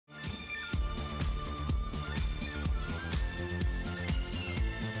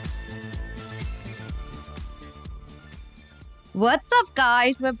What's up,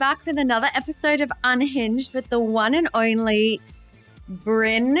 guys? We're back with another episode of Unhinged with the one and only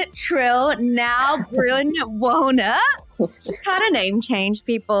Brynn Trill, now Brynn Wallner. She's had a name change,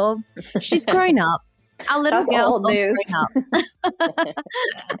 people. She's grown up. Our little That's girl old news. grown up.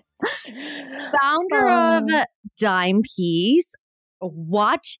 Founder of Dimepiece,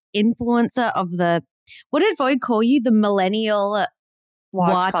 watch influencer of the, what did Vogue call you? The millennial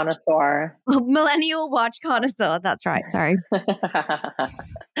watch connoisseur. Millennial watch connoisseur. That's right. Sorry.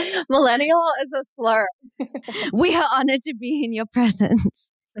 Millennial is a slur. We are honored to be in your presence.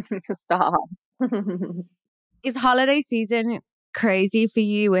 Stop. Is holiday season crazy for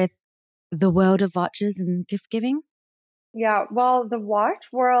you with the world of watches and gift giving? Yeah, well, the watch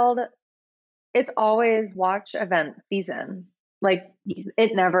world, it's always watch event season. Like,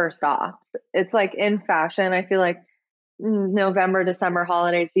 it never stops. It's like in fashion, I feel like November, December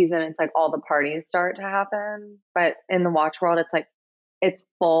holiday season, it's like all the parties start to happen. But in the watch world, it's like it's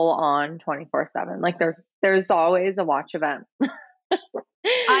full on 24/7. Like there's always a watch event.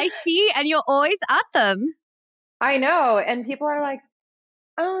 I see, and you're always at them. I know. And people are like,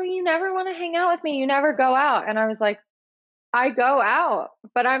 oh, you never want to hang out with me. You never go out. And I was like, I go out,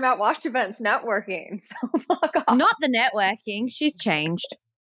 but I'm at watch events networking. So fuck off. Not the networking. She's changed.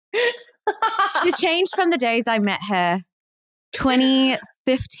 She's changed from the days I met her.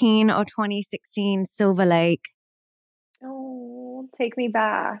 2015 or 2016, Silver Lake. Oh, take me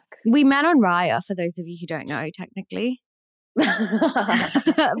back. We met on Raya, for those of you who don't know, technically.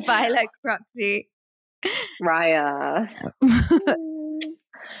 By like proxy. Raya.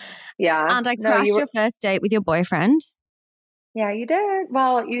 Yeah. And I crashed your first date with your boyfriend. Yeah, you did.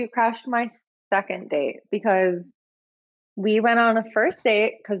 Well, you crashed my second date because we went on a first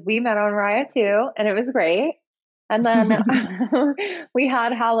date because we met on Raya too, and it was great. And then we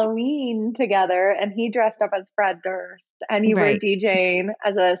had Halloween together, and he dressed up as Fred Durst, and you were DJing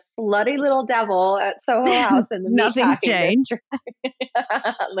as a slutty little devil at Soho House in the Nothing's changed.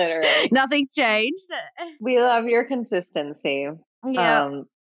 Literally. Nothing's changed. We love your consistency. Yeah.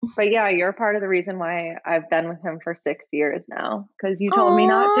 But yeah, you're part of the reason why I've been with him for 6 years now, because you told me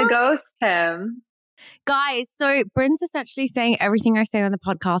not to ghost him. Guys, so Brynn's essentially saying everything I say on the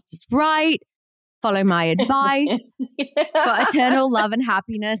podcast is right. Follow my advice. Got eternal love and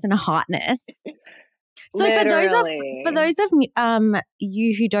happiness and hotness. So for those of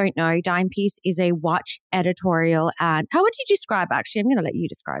you who don't know, Dimepiece is a watch editorial ad. How would you describe? Actually, I'm going to let you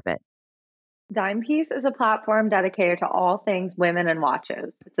describe it. Dimepiece is a platform dedicated to all things women and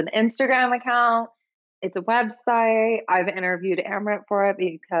watches. It's an Instagram account. It's a website. I've interviewed Amrit for it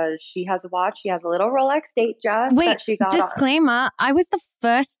because she has a watch. She has a little Rolex Datejust that she got. Disclaimer, I was the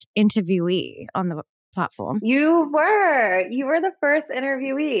first interviewee on the platform. You were the first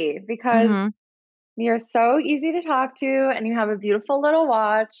interviewee because you're so easy to talk to and you have a beautiful little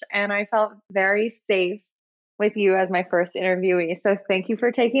watch. And I felt very safe with you as my first interviewee. So thank you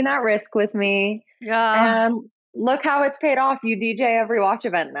for taking that risk with me. Yeah. And look how it's paid off. You DJ every watch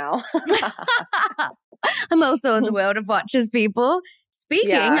event now. I'm also in the world of watches, people.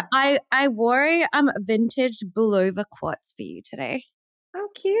 Speaking, I wore a vintage Bulova quartz for you today. Oh,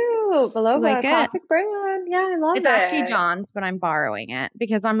 cute. Bulova, classic brand. Yeah, I love it. It's actually John's, but I'm borrowing it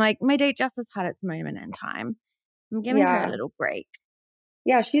because I'm like, my date just has had its moment in time. I'm giving her a little break.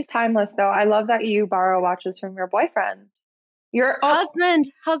 Yeah, she's timeless, though. I love that you borrow watches from your boyfriend. Your husband.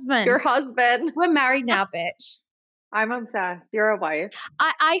 Your husband. We're married now, bitch. I'm obsessed. You're a wife.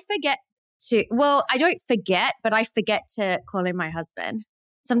 I forget to, well, I don't forget, but I forget to call him my husband.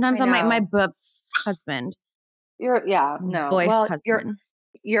 Sometimes I'm like my boy's husband. Husband.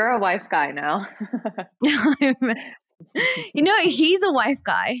 You're a wife guy now. He's a wife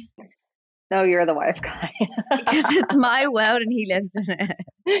guy. No, you're the wife guy. Because it's my world and he lives in it.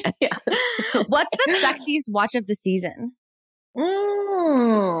 Yeah. What's the sexiest watch of the season?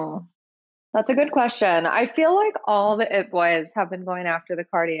 That's a good question. I feel like all the It Boys have been going after the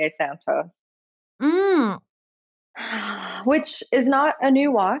Cartier Santos. Which is not a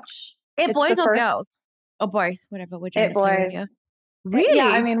new watch. It Boys or girls? Or both, whatever. It Boys. Really? Yeah,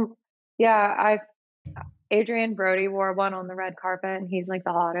 I mean, Adrian Brody wore one on the red carpet and he's like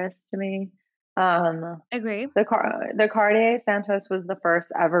the hottest to me. Agree. The Cartier Santos was the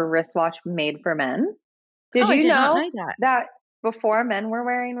first ever wristwatch made for men. Did I you did know not know that before men were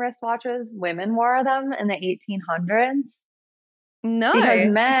wearing wristwatches, women wore them in the 1800s? No, because I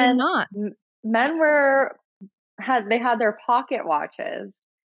did not. Men had their pocket watches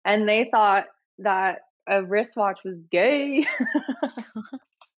and they thought that a wristwatch was gay.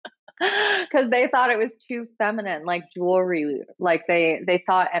 Because they thought it was too feminine, like jewelry. Like they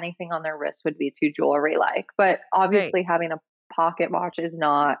thought anything on their wrist would be too jewelry-like. But obviously having a pocket watch is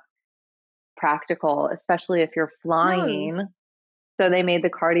not practical, especially if you're flying. No. So they made the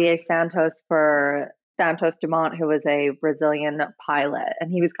Cartier Santos for Santos Dumont, who was a Brazilian pilot,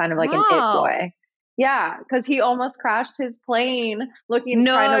 and he was kind of like an it boy. Yeah, because he almost crashed his plane trying to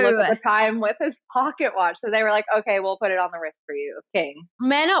look at the time with his pocket watch. So they were like, okay, we'll put it on the wrist for you, king.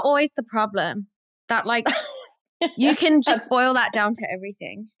 Men are always the problem. That like, you can just boil that down to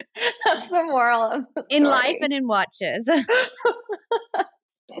everything. That's the moral of the story. In life and in watches.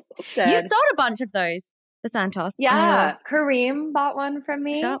 You sold a bunch of those, the Santos. Yeah, Kareem bought one from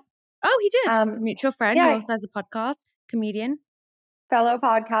me. Shop. Oh, he did. A mutual friend who also has a podcast, comedian. Fellow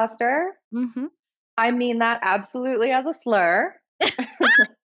podcaster. Mm-hmm. I mean that absolutely as a slur.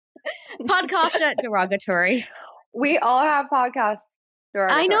 Podcaster derogatory. We all have podcasts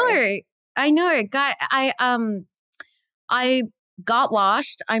derogatory. I know. Guy, I got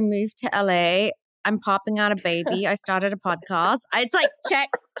washed. I moved to LA. I'm popping out a baby. I started a podcast. It's like check.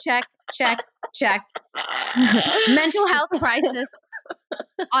 Mental health crisis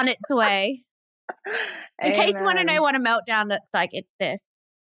on its way. In case you want to know what a meltdown looks like, it's this.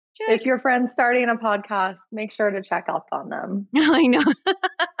 Check. If your friend's starting a podcast, make sure to check up on them. I know.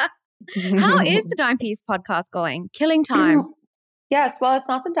 How is the Dimepiece podcast going? Killing time. Yes. Well, it's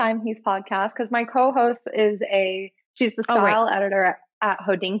not the Dimepiece podcast because my co-host she's the style editor at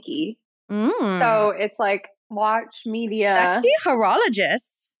Hodinkee. So it's like watch media. Sexy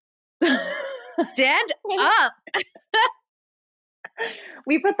horologists. Stand up.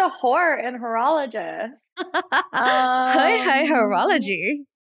 We put the whore in horologist. Hey, horology.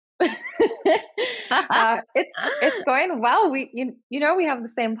 It's going well. We have the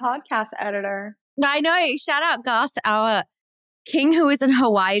same podcast editor. I know. Shout out Gus, our king who is in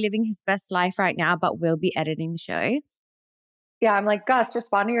Hawaii living his best life right now, but will be editing the show. Yeah, I'm like, Gus,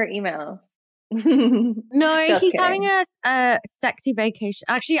 respond to your emails. No, Just he's kidding. having a sexy vacation.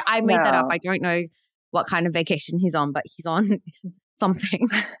 Actually, I made that up. I don't know what kind of vacation he's on, but he's on something.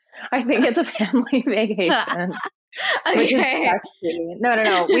 I think it's a family vacation. Okay. Which is sexy.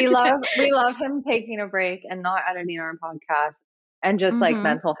 No. We love him taking a break and not editing our podcast and just like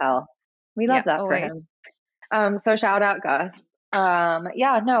mental health. We love that always. For him. So shout out Gus.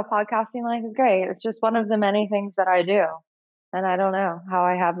 Podcasting life is great. It's just one of the many things that I do. And I don't know how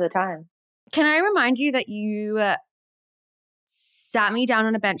I have the time. Can I remind you that you sat me down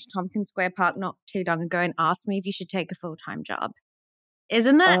on a bench at Tompkins Square Park not too long ago and asked me if you should take a full-time job?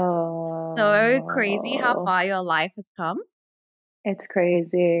 Isn't that so crazy how far your life has come? It's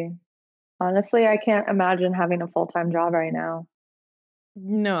crazy. Honestly, I can't imagine having a full-time job right now.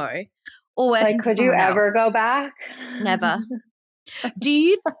 No. Or could you ever go back? Never. Do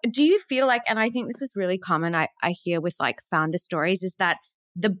you feel like, and I think this is really common I hear with like founder stories, is that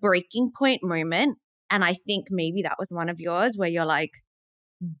the breaking point moment, and I think maybe that was one of yours, where you're like,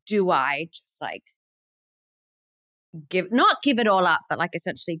 do I just like not give it all up, but like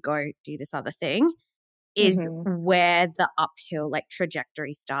essentially go do this other thing, is where the uphill like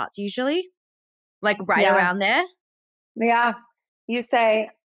trajectory starts usually, like around there. Yeah. You say,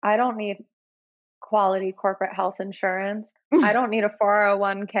 I don't need quality corporate health insurance. I don't need a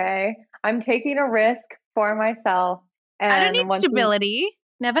 401k. I'm taking a risk for myself. And I don't need stability.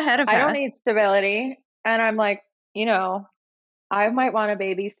 Never heard of her. I don't need stability. And I'm like, I might want a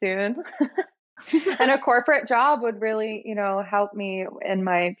baby soon. And a corporate job would really, help me in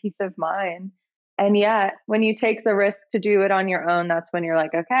my peace of mind. And yet when you take the risk to do it on your own, that's when you're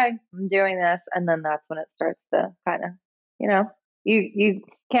like, okay, I'm doing this. And then that's when it starts to kind of, you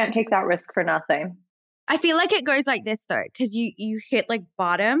can't take that risk for nothing. I feel like it goes like this though, because you hit like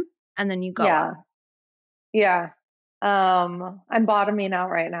bottom and then you go up. Yeah. I'm bottoming out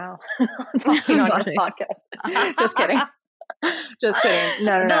right now. Talking on your podcast. Just kidding. Just kidding.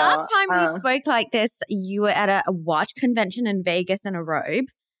 No. The last time we spoke like this, you were at a watch convention in Vegas in a robe.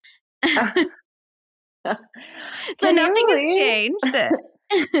 So nothing has changed.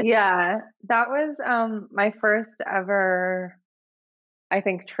 Yeah. That was my first ever, I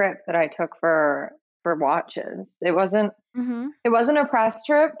think, trip that I took for watches. It wasn't a press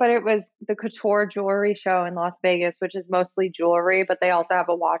trip, but it was the couture jewelry show in Las Vegas, which is mostly jewelry, but they also have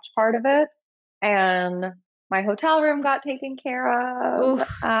a watch part of it. And my hotel room got taken care of.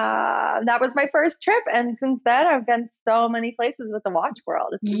 That was my first trip, and since then I've been so many places with the watch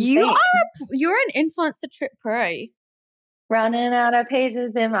world. You're an influencer trip pro. Running out of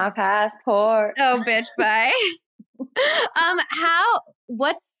pages in my passport. Oh, bitch, bye.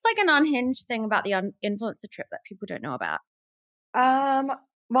 What's like an unhinged thing about the influencer trip that people don't know about?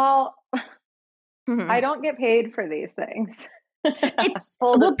 Well, I don't get paid for these things.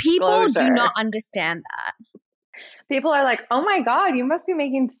 People do not understand that. People are like, oh my God, you must be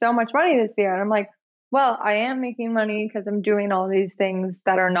making so much money this year. And I'm like, well, I am making money because I'm doing all these things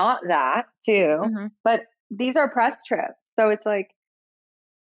that are not that too. Mm-hmm. But these are press trips. So it's like,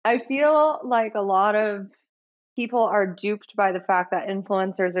 I feel like a lot of people are duped by the fact that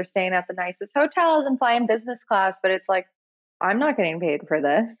influencers are staying at the nicest hotels and flying business class. But it's like, I'm not getting paid for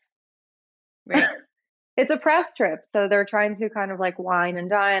this. Right. It's a press trip. So they're trying to kind of like wine and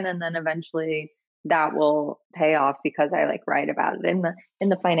dine, and then eventually that will pay off because I like write about it in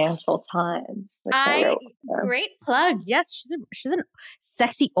the Financial Times, which I wrote for. Great plugs. Yes, she's a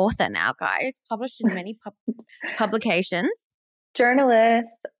sexy author now, guys. Published in many publications.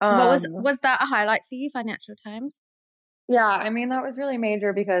 Journalist. Was that a highlight for you, Financial Times? Yeah, I mean that was really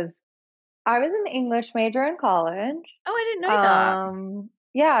major because I was an English major in college. Oh, I didn't know that.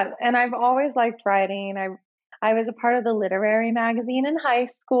 Yeah, and I've always liked writing. I was a part of the literary magazine in high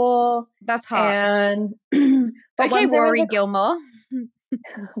school. That's hot. And but okay, Rory Gilmore.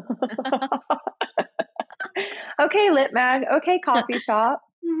 Okay, Lit Mag. Okay, coffee shop.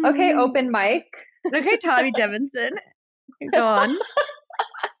 Okay, open mic. Okay, Tommy Jefferson. Go on.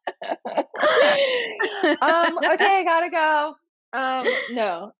 Okay, I gotta go.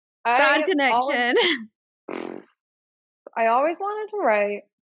 No. Bad connection. I always wanted to write.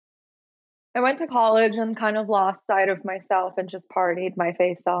 I went to college and kind of lost sight of myself and just partied my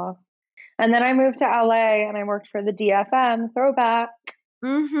face off. And then I moved to LA and I worked for the DFM Throwback,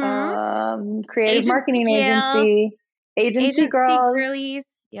 creative marketing agency girls. Girlies.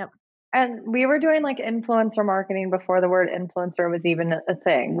 Yep. And we were doing like influencer marketing before the word influencer was even a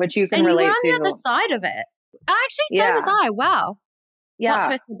thing, which you can relate to. And you were on the other side of it. Actually, so was I. Wow. Yeah. Plot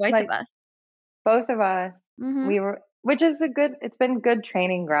twist for both of us. Both of us. We were, which is it's been good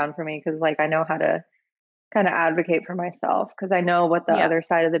training ground for me because like I know how to kind of advocate for myself because I know what the other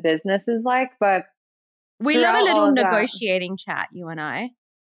side of the business is like. But we love a little negotiating chat, you and I.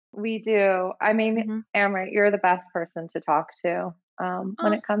 We do. I mean, Amrit, you're the best person to talk to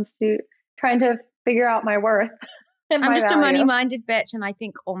when it comes to trying to figure out my worth. I'm just a money-minded bitch, and I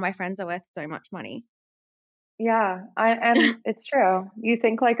think all my friends are worth so much money. Yeah, and it's true. You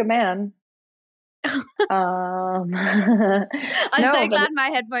think like a man. I'm so glad my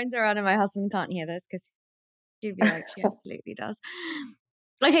headphones are on and my husband can't hear this because he'd be like, she absolutely does.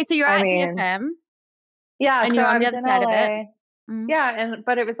 Okay, so you're at DFM. Yeah, and so you're on I the was other in side LA. of it. Yeah,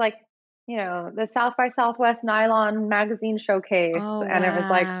 but it was like, you know, the South by Southwest Nylon magazine showcase, and it was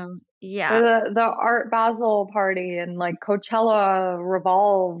like the Art Basel party and like Coachella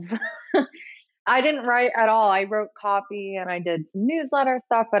Revolve. I didn't write at all. I wrote copy and I did some newsletter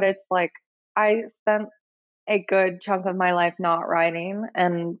stuff, but it's like I spent a good chunk of my life not writing,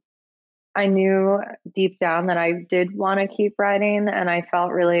 and I knew deep down that I did want to keep writing, and I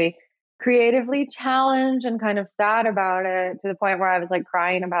felt really creatively challenged and kind of sad about it to the point where I was like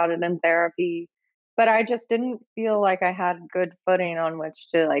crying about it in therapy. But I just didn't feel like I had good footing on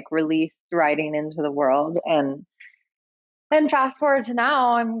which to like release writing into the world. And fast forward to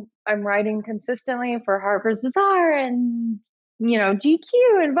now, I'm writing consistently for Harper's Bazaar and GQ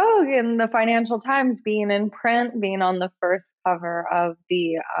and Vogue and the Financial Times, being in print, being on the first cover of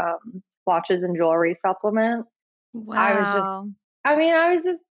the watches and jewelry supplement. Wow. I was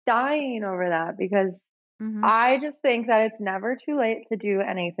just dying over that because I just think that it's never too late to do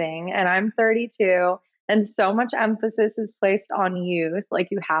anything. And I'm 32 and so much emphasis is placed on youth. Like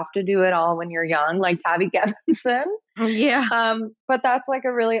you have to do it all when you're young, like Tabby Gevinson. Yeah. But that's like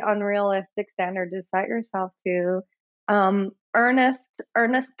a really unrealistic standard to set yourself to.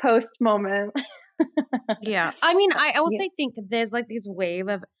 Earnest post moment. Yeah. I mean, I also think there's like this wave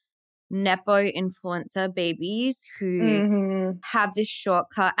of Nepo influencer babies who have this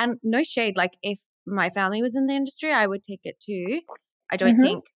shortcut, and no shade, like if my family was in the industry, I would take it too. I don't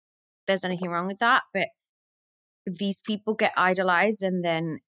think there's anything wrong with that, but these people get idolized and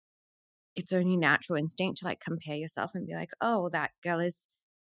then it's only natural instinct to like compare yourself and be like, oh, that girl is,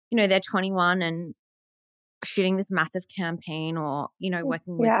 they're 21 and shooting this massive campaign or,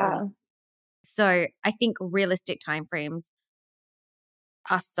 working with all this. So I think realistic timeframes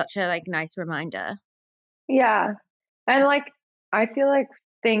are such a like nice reminder. Yeah. And like, I feel like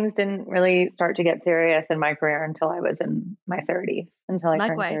things didn't really start to get serious in my career until I was in my 30s, until I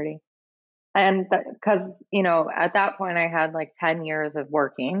turned 30. And because, at that point I had like 10 years of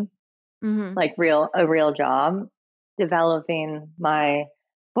working, like a real job, developing my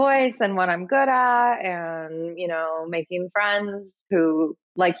voice and what I'm good at and, making friends who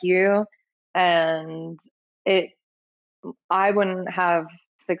like you. And I wouldn't have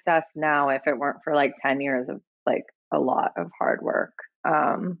success now if it weren't for like 10 years of like a lot of hard work.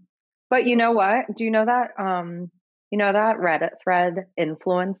 But you know what? Do you know that Reddit thread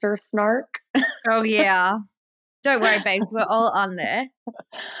influencer snark? Oh, yeah. Don't worry, babes. We're all on there.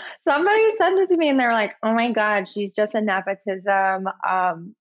 Somebody sent it to me and they're like, oh my God, she's just a nepotism,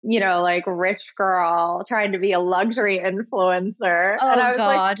 like rich girl trying to be a luxury influencer. Oh, and I was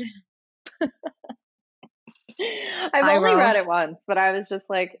God. like, I've only read it once, but I was just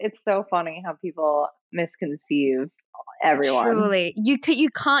like, it's so funny how people misconceive everyone. Truly. You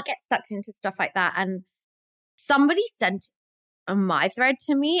can't get sucked into stuff like that. And somebody sent my thread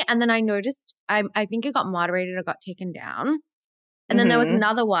to me, and then I noticed, I think it got moderated or got taken down. And then there was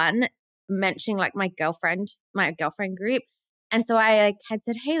another one mentioning like my girlfriend group. And so I had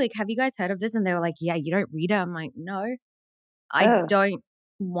said, hey, like, have you guys heard of this? And they were like, yeah, you don't read it. I'm like, no, I don't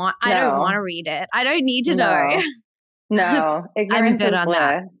want to read it. I don't need to know. No, ignorance I'm good is on bliss.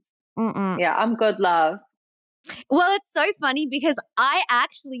 that. Yeah, I'm good, love. Well, it's so funny because I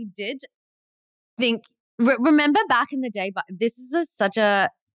actually did think, remember back in the day, but this is such a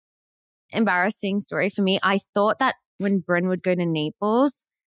embarrassing story for me. I thought that when Brynn would go to Naples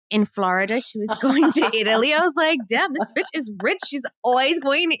in Florida, she was going to Italy. I was like, damn, this bitch is rich. She's always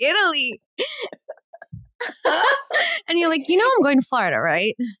going to Italy. And you're like, I'm going to Florida,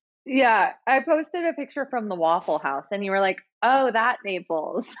 right? Yeah, I posted a picture from the Waffle House and you were like, oh, that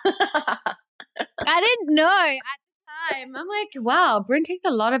Naples. I didn't know at the time. I'm like, wow, Brynn takes a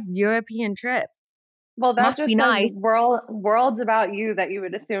lot of European trips. Well, that must just be nice. Worlds about you that you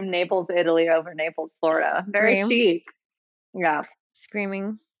would assume Naples, Italy over Naples, Florida. Very chic. Yeah.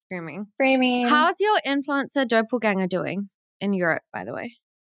 Screaming. How's your influencer doppelganger doing in Europe, by the way?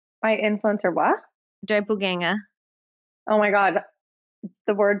 My influencer what? Doppelganger. Oh my God.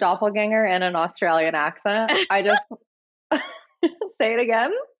 The word doppelganger in an Australian accent. I just say it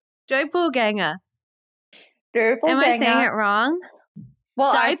again. Doppelganger. Am I saying it wrong?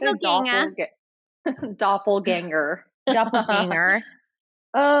 Well, doppelganger. Doppelganger. Doppelganger.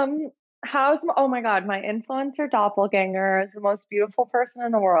 Oh my God, my influencer doppelganger is the most beautiful person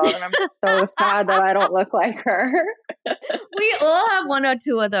in the world, and I'm so sad that I don't look like her. We all have one or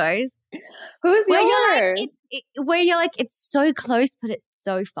two of those. Who's yours? Where you're like, it's so close, but it's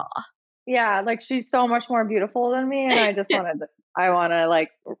so far. Yeah, like she's so much more beautiful than me, and I just want to like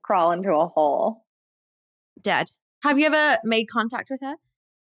crawl into a hole. Dead. Have you ever made contact with her?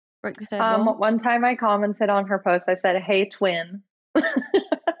 Broke the third wall? One time I commented on her post. I said, "Hey, twin."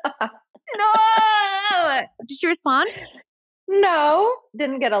 No! Did she respond? No,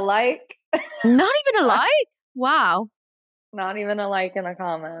 didn't get a like. Not even a like? Wow. Not even a like in a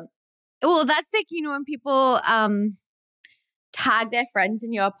comment. Well, that's like, when people tag their friends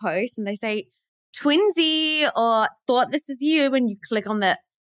in your post and they say twinsy or thought this is you, and you click on the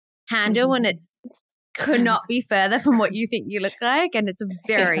handle and it's could not be further from what you think you look like, and it's a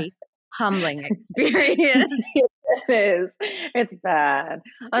very humbling experience. It is. It's bad.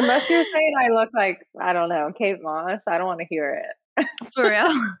 Unless you're saying I look like, I don't know, Kate Moss. I don't want to hear it. For real.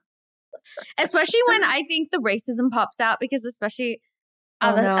 Especially when I think the racism pops out, because especially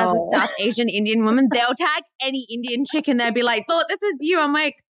as a South Asian Indian woman, they'll tag any Indian chick and they'll be like, thought this was you. I'm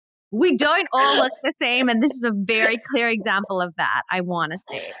like, we don't all look the same. And this is a very clear example of that, I want to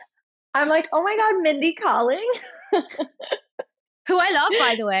state. I'm like, oh my God, Mindy Kaling. Who I love,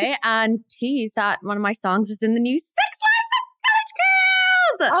 by the way, and tease that one of my songs is in the new 6 Lives of College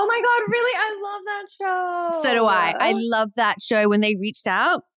Girls. Oh my God, really? I love that show. So do I. I love that show. When they reached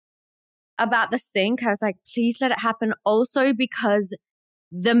out about the sync, I was like, please let it happen. Also because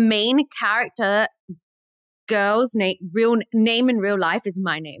the main character girl's real name in real life is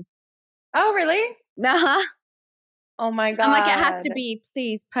my name. Oh, really? Uh-huh. Oh my God. I'm like, it has to be,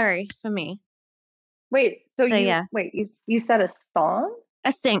 please, Perry, for me. Wait, you said a song?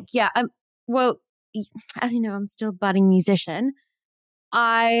 A sync, yeah. Well, as you know, I'm still a budding musician.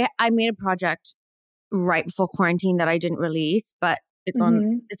 I made a project right before quarantine that I didn't release, but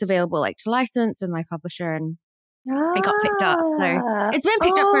it's available like to license with my publisher, and it got picked up. So it's been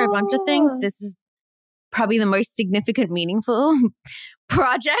picked up for a bunch of things. This is probably the most significant, meaningful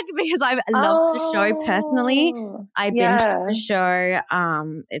project because I love the show personally. I binged the show.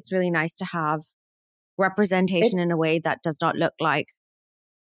 It's really nice to have representation in a way that does not look like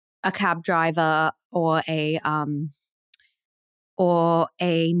a cab driver or a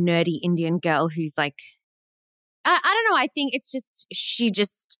nerdy Indian girl who's like, I don't know. I think it's just, she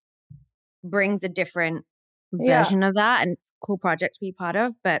just brings a different version of that, and it's a cool project to be part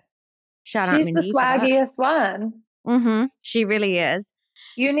of. But shout out Mindy. She's the swaggiest one. Mm-hmm. She really is.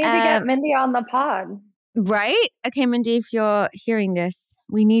 You need to get Mindy on the pod. Right? Okay, Mindy, if you're hearing this,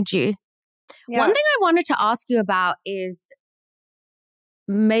 we need you. Yeah. One thing I wanted to ask you about is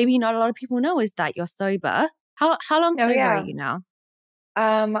maybe not a lot of people know is that you're sober. How long Oh sober are yeah. you now?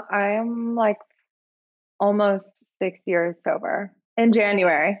 I am like almost 6 years sober in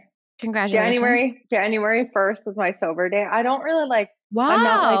January. Congratulations. January 1st was my sober day. I don't really like, I'm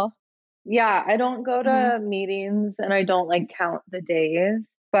not like, Wow. yeah, I don't go Mhm. to meetings and I don't like count the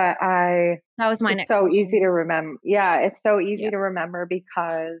days, but That was my it's next so question. easy to remember. Yeah, it's so easy Yeah. to remember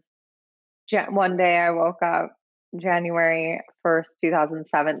because one day I woke up January 1st,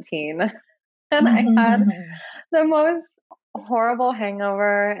 2017, and I had the most horrible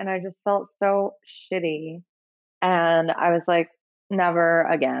hangover and I just felt so shitty. And I was like, never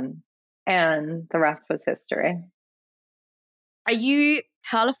again. And the rest was history. Are you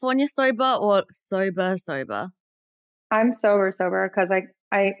California sober or sober? I'm sober because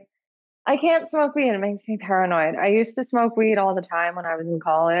I can't smoke weed. It makes me paranoid. I used to smoke weed all the time when I was in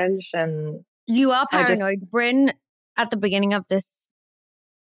college, and You are I just paranoid. Brynn, at the beginning of this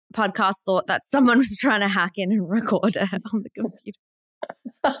podcast, thought that someone was trying to hack in and record her on the computer.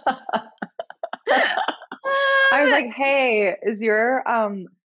 I was like, hey, is your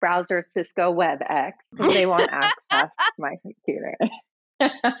browser Cisco WebEx? Because they want access to my computer.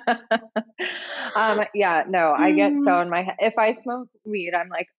 Yeah, no, I get so in my head. If I smoke weed, I'm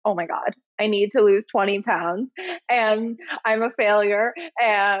like, oh my God, I need to lose 20 pounds and I'm a failure.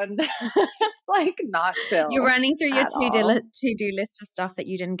 And it's like not chill. You're running through your at all. to-do list of stuff that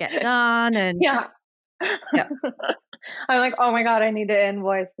you didn't get done. And Yeah. yeah. I'm like, oh my God, I need to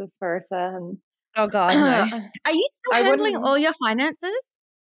invoice this person. Oh God, no. Are you still handling all your finances?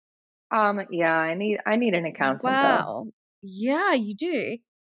 Yeah, I need an accountant though. Wow. Yeah, you do.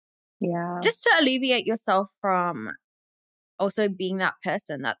 Yeah. Just to alleviate yourself from also being that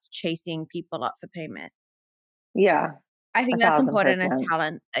person that's chasing people up for payment. Yeah. I think that's important as 1,000%.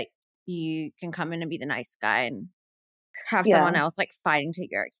 talent, that you can come in and be the nice guy and have someone else like fighting to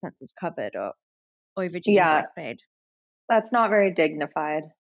get your expenses covered or overdue invoice paid. That's not very dignified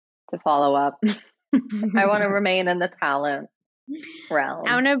to follow up. I want to remain in the talent realm.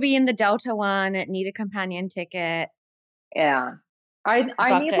 I want to be in the Delta one, need a companion ticket. Yeah. I need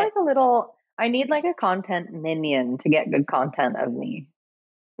like I need like a content minion to get good content of me.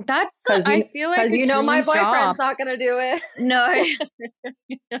 I feel like because my boyfriend's job. not gonna do it. No. I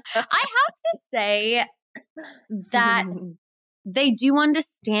have to say that they do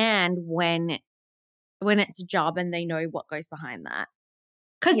understand when it's a job and they know what goes behind that.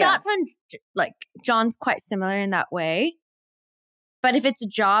 Because that's when, like, John's quite similar in that way. But if it's a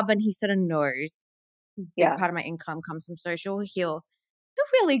job and he sort of knows big part of my income comes from social, he'll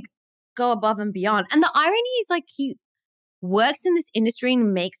really go above and beyond. And the irony is, like, he works in this industry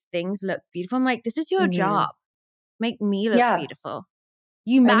and makes things look beautiful. I'm like, this is your job. Make me look beautiful.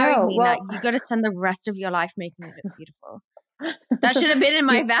 You married me. Now you got to spend the rest of your life making me look beautiful. That should have been in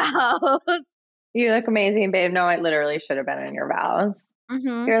my vows. You look amazing, babe. No, it literally should have been in your vows.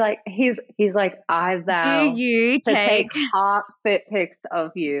 Mm-hmm. You're like, he's like, I vow do you to take hot fit pics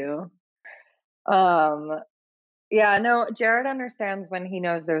of you. Yeah, no, Jared understands when he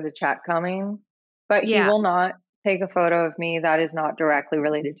knows there's a check coming, but he will not take a photo of me that is not directly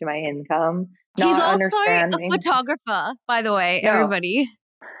related to my income. He's also a photographer, by the way, everybody.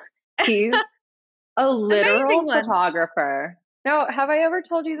 He's a literal photographer. No, have I ever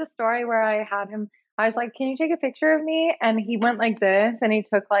told you the story where I had him? I was like, can you take a picture of me? And he went like this and he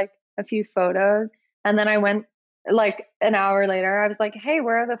took like a few photos. And then I went like an hour later, I was like, hey,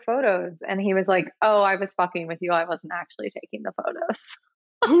 where are the photos? And he was like, oh, I was fucking with you. I wasn't actually taking the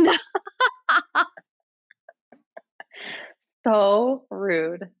photos. So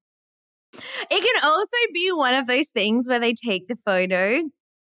rude. It can also be one of those things where they take the photo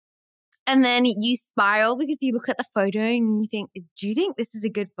and then you spiral because you look at the photo and you think, do you think this is a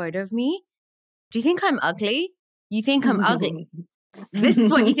good photo of me? Do you think I'm ugly? You think I'm ugly. This is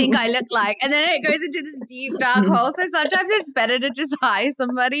what you think I look like. And then it goes into this deep, dark hole. So sometimes it's better to just hire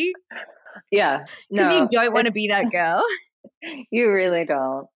somebody. Yeah. Because you don't want to be that girl. You really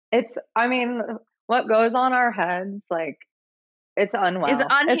don't. I mean, what goes on our heads, like, it's unwell. It's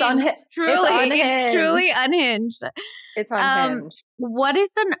unhinged. It's truly unhinged. It's unhinged. What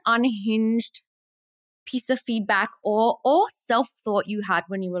is an unhinged piece of feedback or self-thought you had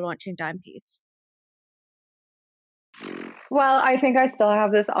when you were launching Dimepiece? Well, I think I still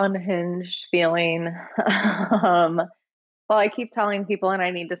have this unhinged feeling. Well, I keep telling people, and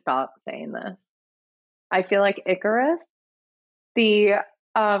I need to stop saying this. I feel like Icarus, the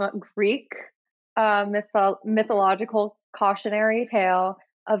Greek mythological cautionary tale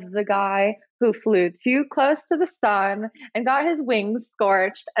of the guy who flew too close to the sun and got his wings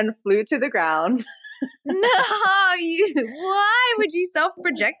scorched and flew to the ground. No, why would you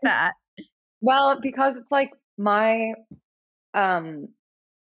self-project that? Well, because it's like my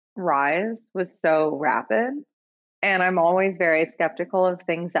rise was so rapid, and I'm always very skeptical of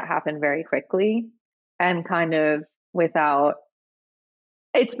things that happen very quickly and kind of without.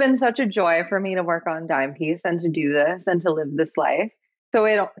 It's been such a joy for me to work on Dimepiece and to do this and to live this life. So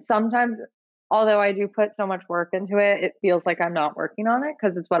it sometimes, although I do put so much work into it, it feels like I'm not working on it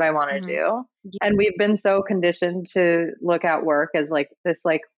because it's what I want to do. Yeah. And we've been so conditioned to look at work as like this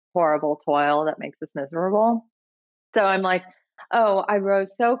like horrible toil that makes us miserable. So I'm like, oh, I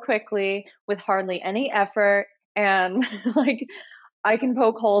rose so quickly with hardly any effort, and like I can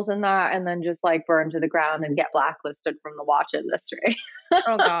poke holes in that and then just like burn to the ground and get blacklisted from the watch industry.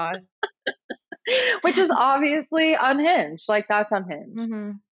 Oh God. Which is obviously unhinged. Like that's unhinged.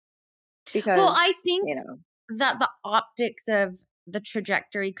 Mm-hmm. Because, well, I think you know, that the optics of the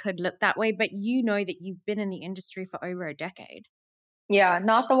trajectory could look that way, but you know that you've been in the industry for over a decade. yeah,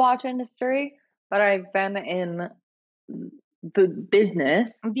 not the watch industry, but I've been in the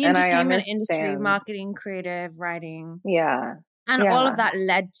business, The and I entertainment industry, understand. marketing, creative, writing. Yeah. And yeah. all of that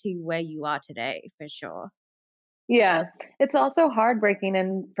led to where you are today, for sure. Yeah. It's also hard breaking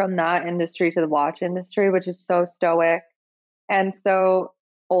in from that industry to the watch industry, which is so stoic and so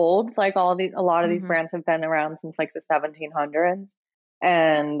old. Like a lot of these brands have been around since like the 1700s.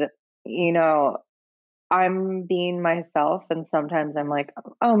 And, you know, I'm being myself, and sometimes I'm like,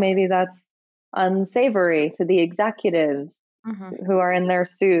 oh, maybe that's unsavory to the executives who are in their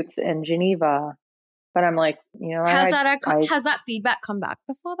suits in Geneva. But I'm like, you know, has that feedback come back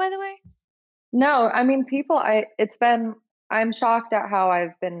before, by the way? No, I mean, I'm shocked at how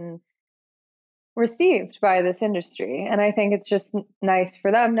I've been received by this industry. And I think it's just nice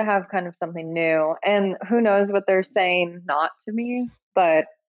for them to have kind of something new. And who knows what they're saying not to me, but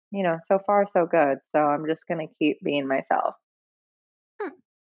you know, so far so good. So I'm just going to keep being myself.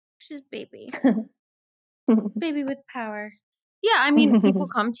 She's baby. Baby with power. Yeah, I mean, people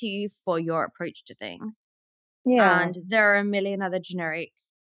come to you for your approach to things. Yeah. And there are a million other generic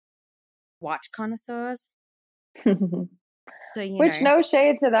watch connoisseurs. So, Which, no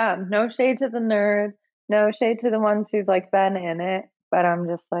shade to them. No shade to the nerds. No shade to the ones who've like been in it. But I'm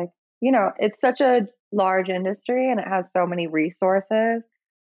just like, you know, it's such a large industry and it has so many resources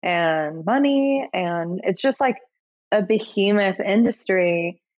and money. And it's just like a behemoth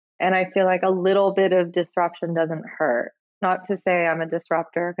industry. And I feel like a little bit of disruption doesn't hurt. Not to say I'm a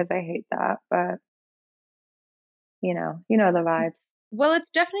disruptor because I hate that, but you know the vibes. Well,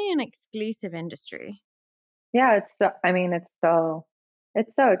 it's definitely an exclusive industry. Yeah, it's so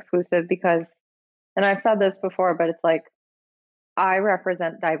exclusive because, and I've said this before, but it's like I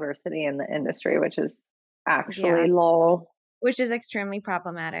represent diversity in the industry, which is actually low. Which is extremely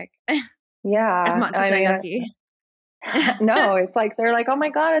problematic. Yeah. As much as I love you. No, it's like they're like, oh my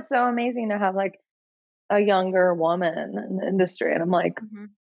God, it's so amazing to have like a younger woman in the industry. And I'm like,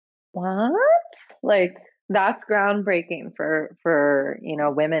 what? Like that's groundbreaking for you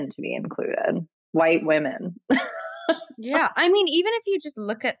know, women to be included. White women. Yeah. I mean, even if you just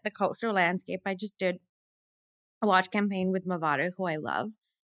look at the cultural landscape, I just did a watch campaign with Movado, who I love.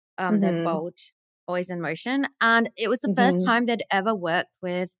 They're both always in motion. And it was the first time they'd ever worked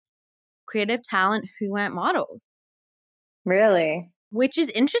with creative talent who weren't models. Really? Which is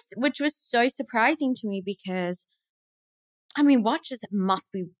interesting, which was so surprising to me because, I mean, watches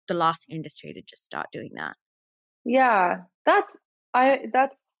must be the last industry to just start doing that. Yeah. That's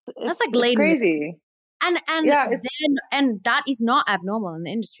like crazy. And and that is not abnormal in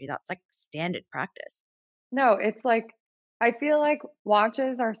the industry. That's like standard practice. No, it's like I feel like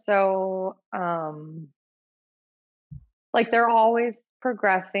watches are so like they're always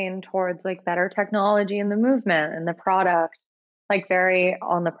progressing towards like better technology in the movement and the product, like very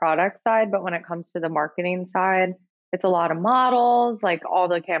on the product side, but when it comes to the marketing side, it's a lot of models, like all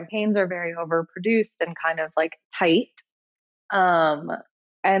the campaigns are very overproduced and kind of like tight.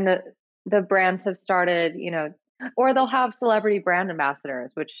 And the brands have started, you know, or they'll have celebrity brand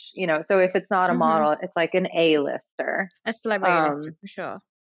ambassadors, which, you know, so if it's not a model, it's like an A-lister. A celebrity lister, for sure.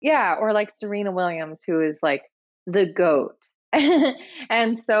 Yeah, or like Serena Williams, who is like the GOAT.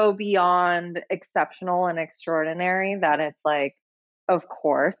 And so beyond exceptional and extraordinary that it's like, of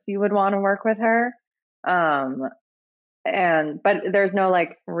course you would want to work with her. But there's no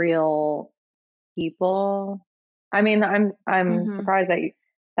like real people. I mean, I'm surprised that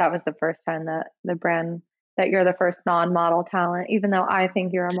that was the first time that the brand that you're the first non-model talent, even though I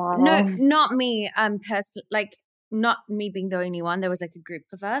think you're a model. No, not me. Like not me being the only one. There was like a group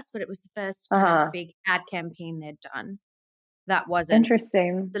of us, but it was the first kind of big ad campaign they'd done that wasn't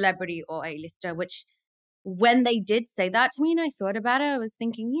Interesting. celebrity or A-lister, which when they did say that to me and I thought about it, I was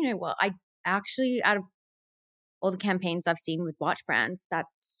thinking, you know what, I actually, out of all the campaigns I've seen with watch brands,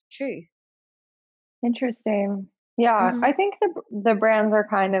 that's true. Interesting. Yeah, Mm-hmm. I think the brands are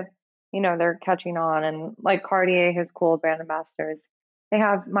kind of, they're catching on, and like Cartier has cool brand ambassadors. They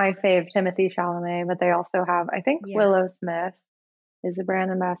have my fave Timothée Chalamet, but they also have, I think, Yeah. Willow Smith is a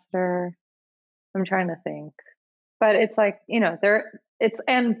brand ambassador. I'm trying to think. But it's like,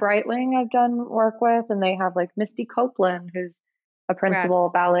 and Breitling I've done work with, and they have like Misty Copeland, who's a Brad. principal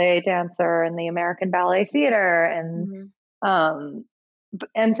ballet dancer in the American Ballet Theater. Um,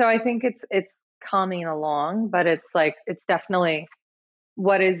 and so I think it's coming along, but it's definitely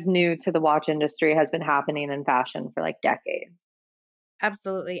what is new to the watch industry has been happening in fashion for like decades.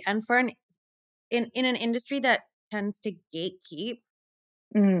 Absolutely. And for in an industry that tends to gatekeep,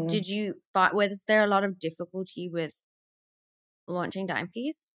 Mm. was there a lot of difficulty with launching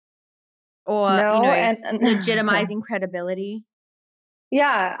Dimepiece? Or, No, and legitimizing credibility?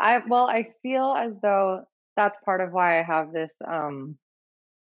 yeah, I feel as though that's part of why I have this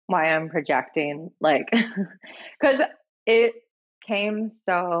why I'm projecting, like, because it came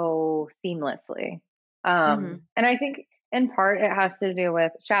so seamlessly. Mm-hmm. And I think in part it has to do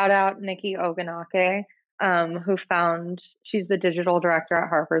with, shout out Nikki Oganake, she's the digital director at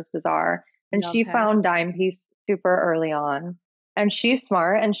Harper's Bazaar, and Love she her. found Dimepiece super early on. And she's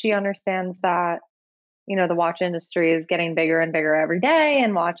smart, and she understands that, the watch industry is getting bigger and bigger every day,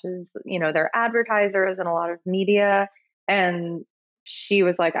 and watches, they're advertisers and a lot of media. And she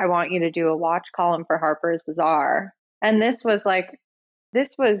was like, I want you to do a watch column for Harper's Bazaar. And this was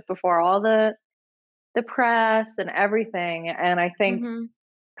before all the press and everything. And I think Mm-hmm.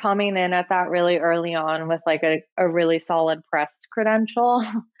 coming in at that really early on with like a really solid press credential,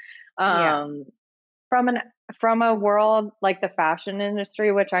 Yeah. from a world like the fashion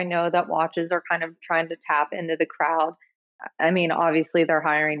industry, which I know that watches are kind of trying to tap into the crowd. I mean, obviously they're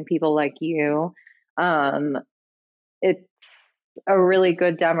hiring people like you. It's a really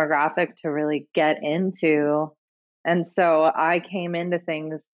good demographic to really get into. And so I came into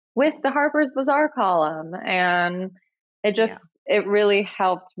things with the Harper's Bazaar column, and Yeah. it really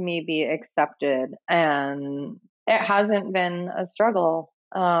helped me be accepted, and it hasn't been a struggle.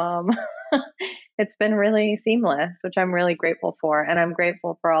 It's been really seamless, which I'm really grateful for. And I'm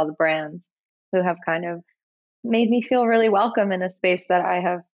grateful for all the brands who have kind of made me feel really welcome in a space that I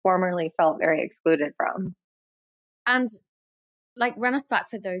have formerly felt very excluded from. And like, run us back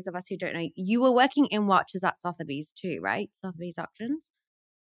for those of us who don't know. You were working in watches at Sotheby's too, right? Sotheby's Auctions.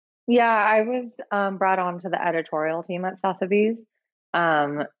 Yeah, I was brought on to the editorial team at Sotheby's.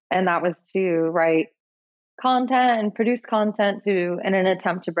 And that was to write content and produce content in an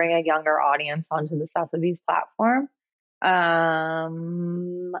attempt to bring a younger audience onto the Sotheby's platform.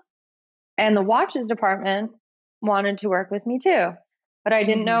 And the watches department wanted to work with me too, but I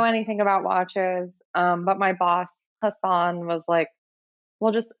didn't Mm-hmm. know anything about watches. But my boss, Hassan, was like,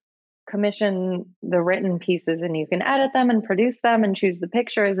 we'll just commission the written pieces, and you can edit them and produce them and choose the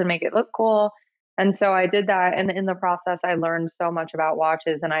pictures and make it look cool. And so I did that. And in the process, I learned so much about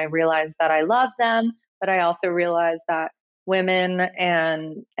watches, and I realized that I love them, but I also realized that women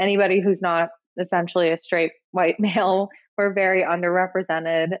and anybody who's not essentially a straight white male were very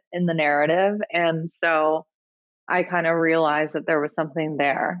underrepresented in the narrative. And so I kind of realized that there was something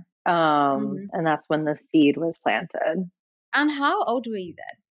there. Mm-hmm. And that's when the seed was planted. And how old were you then?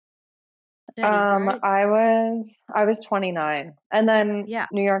 30s, right? I was 29, and then Yeah.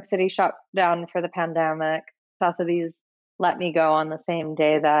 New York City shut down for the pandemic. Sotheby's let me go on the same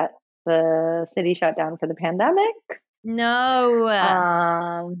day that the city shut down for the pandemic. No.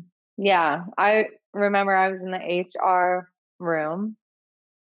 Yeah, I remember I was in the HR room,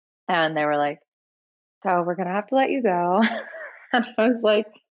 and they were like, "So we're gonna have to let you go." And I was like,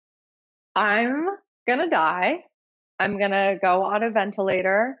 "I'm gonna die. I'm gonna go on a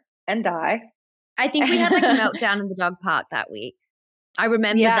ventilator and die." I think we had like a meltdown in the dog park that week. I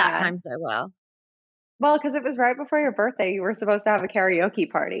remember that time so well. Well, because it was right before your birthday. You were supposed to have a karaoke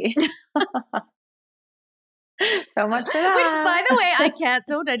party. So much for that. Which, by the way, I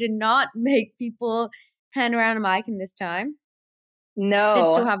canceled. I did not make people hand around a mic in this time. Did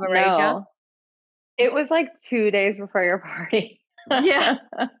still have a rager. It was like 2 days before your party. Yeah.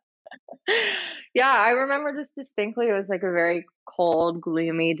 Yeah, I remember this distinctly. It was like a very cold,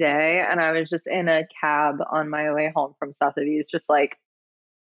 gloomy day, and I was just in a cab on my way home from Sotheby's, just like,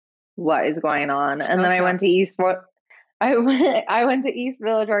 what is going on? And then I went to I went to East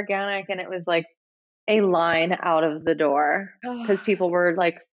Village Organic, and it was like a line out of the door because people were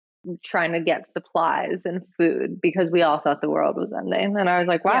like trying to get supplies and food because we all thought the world was ending. And I was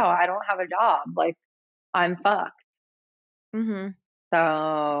like, wow, I don't have a job. Like, I'm fucked. Mm-hmm.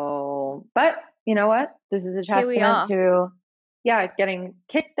 So, but you know what? This is a Here we are. testament to, getting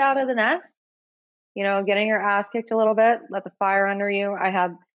kicked out of the nest, getting your ass kicked a little bit, let the fire under you. I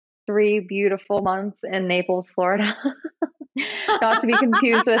had 3 beautiful months in Naples, Florida, not to be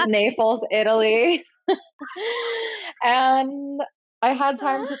confused with Naples, Italy. And I had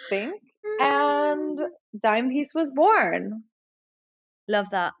time to think, and Dimepiece was born. Love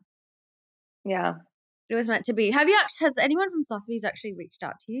that. Yeah. It was meant to be. Has anyone from Sotheby's actually reached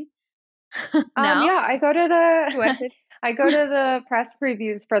out to you? No? Yeah, I go to the press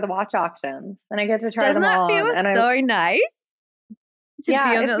previews for the watch auctions, and I get to try them all on. Doesn't that feel so nice?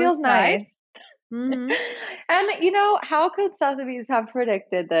 It feels nice. Mm-hmm. And how could Sotheby's have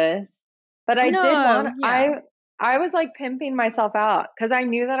predicted this? But I I was like pimping myself out because I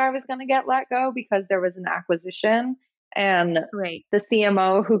knew that I was going to get let go because there was an acquisition, and the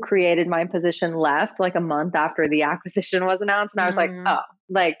CMO who created my position left like a month after the acquisition was announced. And I was like, oh,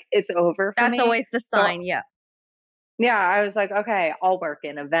 like it's over for me. That's always the sign. So, yeah, I was like, okay, I'll work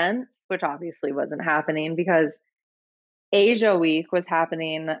in events, which obviously wasn't happening because Asia Week was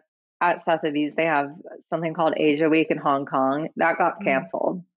happening at Sotheby's. They have something called Asia Week in Hong Kong. That got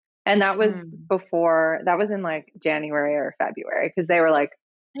canceled. And that was that was in like January or February because they were like,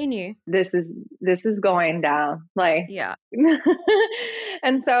 they knew this is going down. Like, yeah.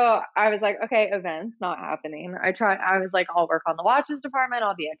 And so I was like, okay, events not happening. I was like, I'll work on the watches department.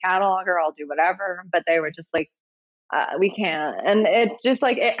 I'll be a cataloger. I'll do whatever. But they were just like, we can't. And it just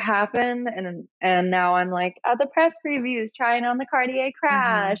like it happened. And now I'm like at the press previews trying on the Cartier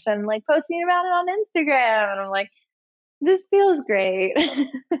Crash and like posting about it on Instagram. And I'm like, this feels great.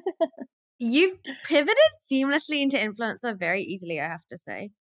 You've pivoted seamlessly into influencer very easily, I have to say.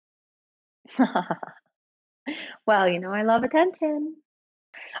 Well, I love attention.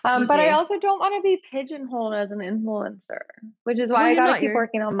 But I also don't want to be pigeonholed as an influencer, which is why I got to keep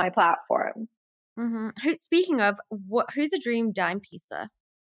working on my platform. Mm-hmm. Speaking of, who's a dream dimepiecer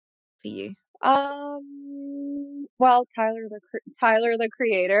for you? Well, Tyler the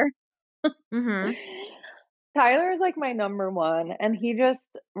creator. Mm-hmm. Tyler is like my number one, and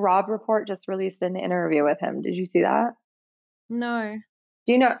Rob Report just released an interview with him. Did you see that? No.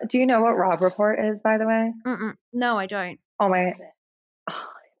 Do you know what Rob Report is, by the way? No, I don't. Oh my, it's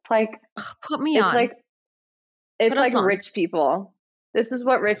like put me on. It's like rich people. This is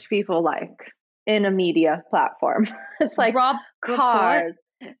what rich people like in a media platform. It's like Rob cars,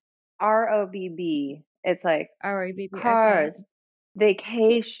 ROBB. It's like ROBB, cars,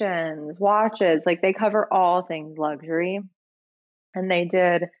 vacations, watches. Like they cover all things luxury. And they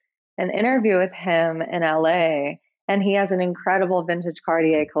did an interview with him in LA, and he has an incredible vintage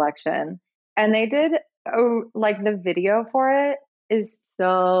Cartier collection. And they did like the video for it is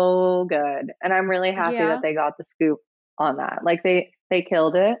so good, and I'm really happy that they got the scoop on that. Like they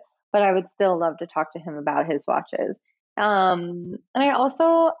killed it. But I would still love to talk to him about his watches. And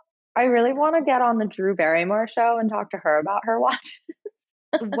I really want to get on the Drew Barrymore show and talk to her about her watches.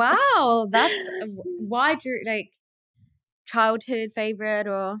 Wow, that's why Drew, like childhood favorite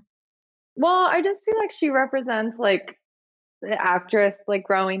or? Well, I just feel like she represents like the actress. Like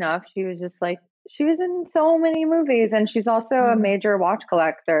growing up, she was just like she was in so many movies, and she's also a major watch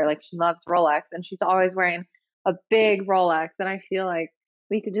collector. Like she loves Rolex, and she's always wearing a big Rolex. And I feel like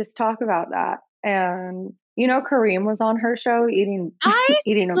we could just talk about that. And Kareem was on her show eating. I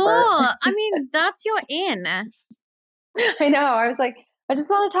saw. I mean, that's your in. I know. I was like, I just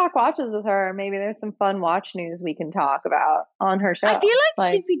want to talk watches with her. Maybe there's some fun watch news we can talk about on her show. I feel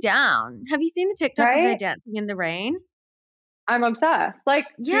like she'd be down. Have you seen the TikTok of her dancing in the rain? I'm obsessed. Like,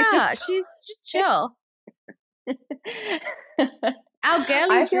 she's just chill. Our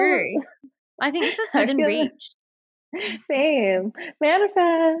girlie Drew. I think this is within reach. Same.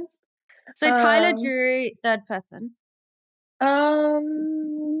 Manifest. So Tyler Drew, third person. I'm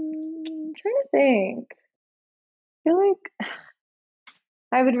trying to think. I feel like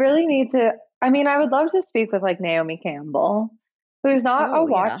I would really need to. I mean, I would love to speak with like Naomi Campbell, who's not a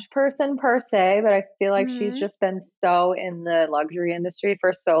watch person per se, but I feel like she's just been so in the luxury industry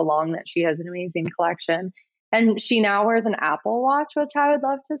for so long that she has an amazing collection. And she now wears an Apple Watch, which I would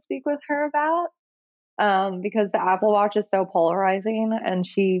love to speak with her about. Because the Apple Watch is so polarizing, and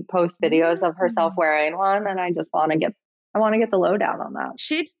she posts videos of herself wearing one, and I want to get the lowdown on that.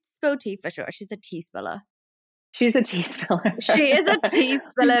 She'd spill tea for sure. She's a tea spiller. She's a tea spiller. She is a tea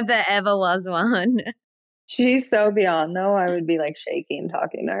spiller if there ever was one. She's so beyond though. I would be like shaking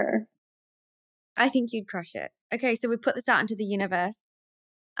talking to her. I think you'd crush it. Okay, so we put this out into the universe.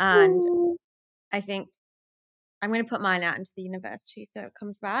 And I think I'm going to put mine out into the universe too, so it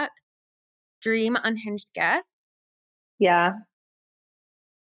comes back. Dream unhinged guess. Yeah.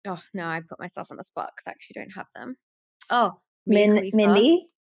 Oh, no, I put myself on the spot because I actually don't have them. Oh, Mia Khalifa. Mindy?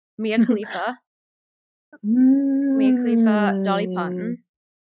 Mia Khalifa. Mia Khalifa, Dolly Parton.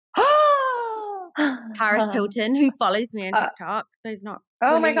 Paris Hilton, who follows me on TikTok, so he's not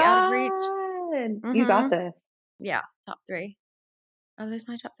fully out of reach. You got this. Yeah, top 3. Are those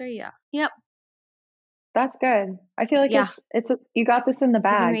my top 3? Yeah. Yep. That's good. I feel like you got this in the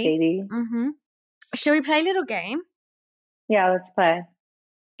bag, baby. Shall we play a little game? Yeah, let's play.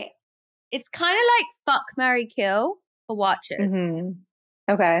 Okay. It's kind of like fuck, marry, kill for watchers.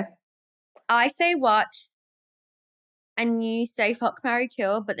 Okay. I say watch and you say fuck, marry,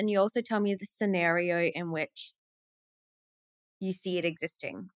 kill, but then you also tell me the scenario in which you see it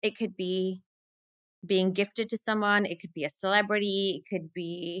existing. It could be being gifted to someone. It could be a celebrity. It could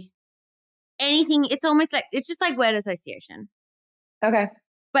be anything. It's almost like, it's just like word association. Okay.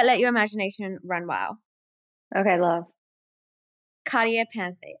 But let your imagination run wild. Okay, love. Cartier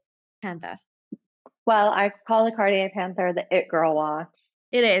Panther. Well, I call the Cartier Panther the it girl watch.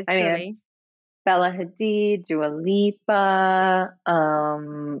 It is, I mean, truly. Bella Hadid, Dua Lipa,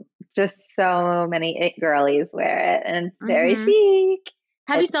 just so many it girlies wear it, and it's very chic.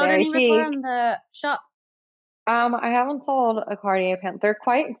 Have you sold any before on the shop? I haven't sold a Cartier Panther. They're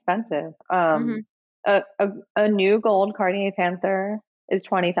quite expensive. A new gold Cartier Panther is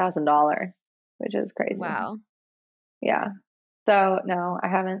 $20,000, which is crazy. Wow. Yeah. So no, I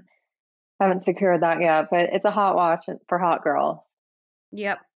haven't secured that yet, but it's a hot watch for hot girls.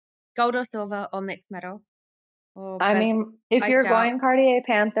 Yep. Gold or silver or mixed metal. I mean, if you're going Cartier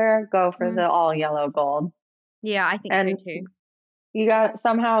Panther, go for the all yellow gold. Yeah, I think so too. You got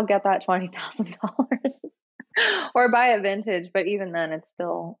somehow get that $20,000 or buy it vintage, but even then it's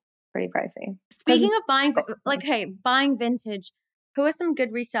still pretty pricey. Speaking of buying vintage, who are some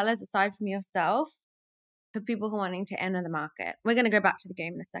good resellers aside from yourself for people who are wanting to enter the market? We're going to go back to the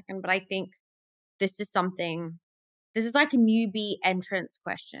game in a second, but I think this is like a newbie entrance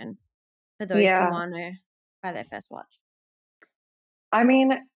question for those who want to buy their first watch. I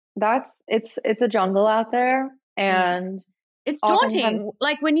mean, it's a jungle out there, and it's daunting.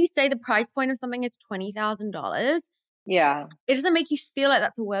 Like when you say the price point of something is $20,000. Yeah. It doesn't make you feel like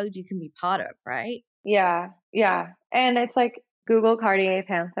that's a world you can be part of, right? Yeah. Yeah. And it's like Google Cartier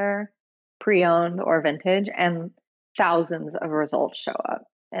Panther pre-owned or vintage and thousands of results show up.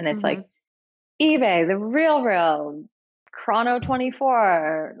 And it's like eBay, the real Chrono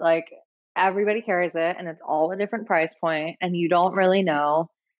 24, like everybody carries it and it's all a different price point and you don't really know.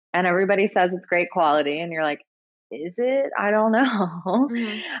 And everybody says it's great quality and you're like, is it? I don't know.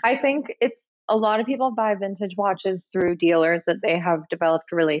 I think it's a lot of people buy vintage watches through dealers that they have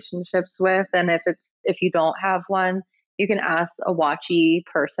developed relationships with. And if you don't have one, you can ask a watchy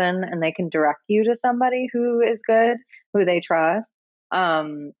person and they can direct you to somebody who is good, who they trust.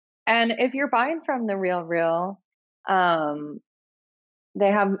 And if you're buying from the Real,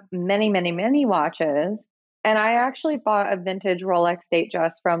 they have many watches. And I actually bought a vintage Rolex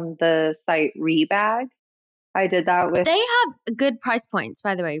Datejust from the site Rebag. I did that with... They have good price points,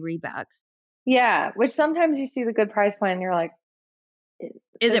 by the way, Rebag. Yeah, which sometimes you see the good price point and you're like,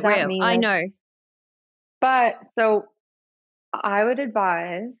 is it real? I know. But so I would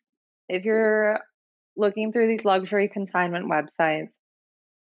advise, if you're looking through these luxury consignment websites,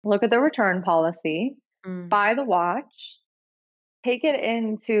 look at the return policy, buy the watch, take it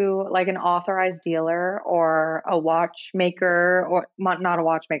into like an authorized dealer or a watchmaker, or not a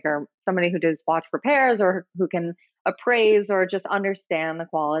watchmaker, somebody who does watch repairs or who can appraise or just understand the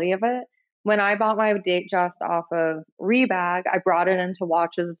quality of it. When I bought my Datejust off of Rebag, I brought it into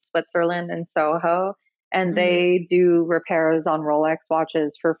Watches of Switzerland in Soho, and they do repairs on Rolex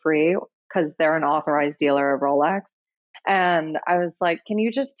watches for free because they're an authorized dealer of Rolex. And I was like, can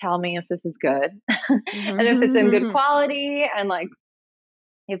you just tell me if this is good and if it's in good quality and like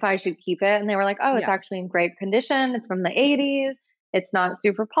if I should keep it? And they were like, oh, it's actually in great condition. It's from the 80s. It's not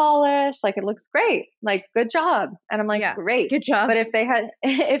super polished. Like it looks great. Like good job. And I'm like, great. Good job. But if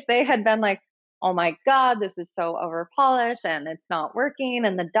they had been like, oh my God, this is so over polished and it's not working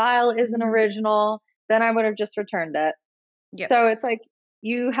and the dial isn't original, then I would have just returned it. So it's like,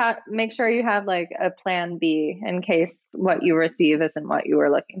 make sure you have like a plan B in case what you receive isn't what you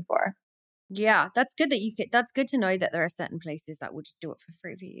were looking for. Yeah, that's good that's good to know that there are certain places that will just do it for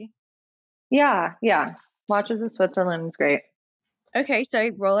free for you. Yeah. Watches of Switzerland is great. Okay,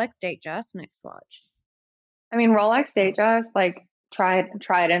 so Rolex Datejust, next watch. I mean, Rolex Datejust, like tried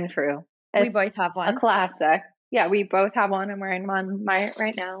and true. We both have one. A classic. Yeah, we both have one. I'm wearing one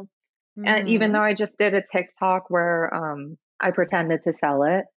right now. And even Mm-hmm. though I just did a TikTok where I pretended to sell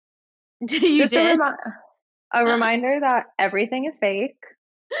it, You just did? a reminder that everything is fake.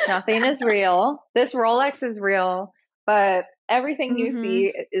 Nothing is real. This Rolex is real, but everything you Mm-hmm.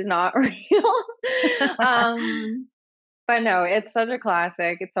 see is not real. um, but no, it's such a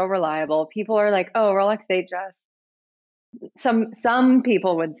classic. It's so reliable. People are like, "Oh, Rolex Datejust." Some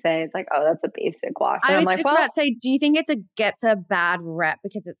people would say it's like, "Oh, that's a basic watch," and I I'm was like, just "Well, about to say, do you think gets a bad rep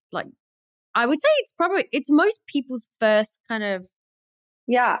because it's like, I would say it's most people's first kind of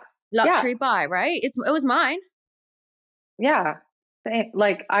yeah, yeah, luxury buy, right? It was mine. yeah."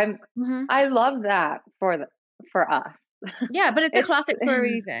 Like Mm-hmm. I love that for us. Yeah, but it's a It's classic for a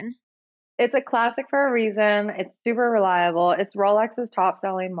reason. it's a classic for a reason. It's super reliable. It's Rolex's top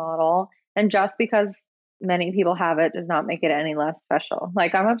selling model, and just because many people have it does not make it any less special.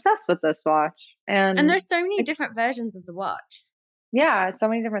 Like I'm obsessed with this watch, And and there's so many it, different versions of the watch. yeah, so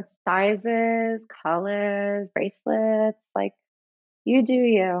many different sizes, colors, bracelets. Like you do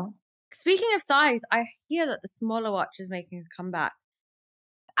you. Speaking of size, I hear that the smaller watch is making a comeback.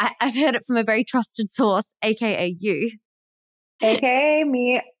 I've heard it from a very trusted source, aka you. AKA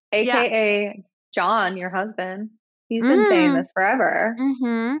me, Yeah. AKA John, your husband. He's been saying Mm. this forever.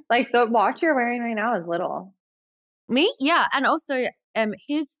 Mm-hmm. Like the watch you're wearing right now is little. Me? Yeah. And also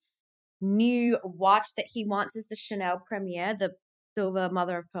his new watch that he wants is the Chanel Premier, the silver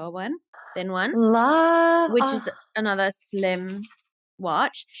mother of pearl one, thin one, Love. which is another slim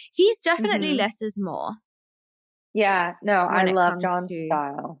watch. He's definitely Mhm. less is more Yeah, no, I when it love comes John's to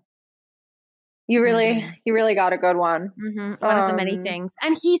style. You really, mm-hmm, you really got a good one. mm-hmm, one of the many Um, things.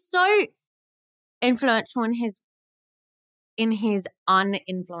 And he's so influential in his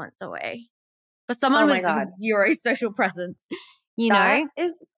uninfluencer way. For someone oh my with God, zero social presence, you that know?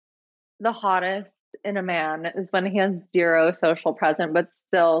 is the hottest in a man is when he has zero social presence, but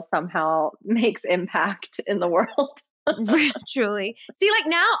still somehow makes impact in the world. Truly. See, like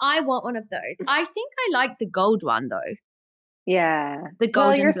now I want one of those. I think I like the gold one though. Yeah. The Well,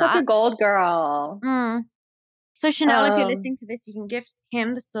 gold you're and such a black. gold girl. Mm. So Chanel, if you're Um, listening to this, you can gift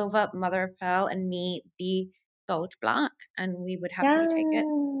him the silver mother of pearl and me the gold black, and we would happily take it.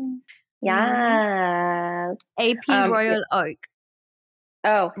 yeah. Mm-hmm. Yeah. AP Yeah. Royal Oak.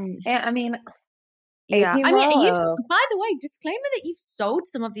 Oh, Mm. and I mean, Yeah. AP I mean, Royal. by the way, disclaimer that you've sold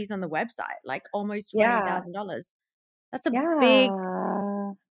some of these on the website, like almost Yeah. $20,000. That's a big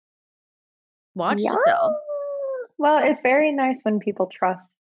Yeah. watch Yeah. to sell. Well, it's very nice when people trust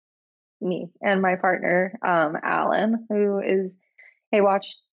me and my partner, Alan, who is a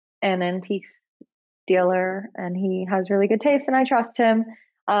watch and antique dealer, and he has really good taste, and I trust him.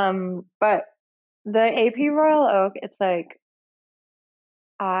 But the AP Royal Oak, it's like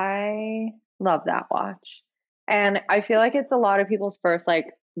I love that watch, and I feel like it's a lot of people's first like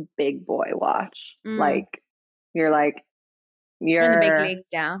big boy watch. Mm. Like You're in the big you're leagues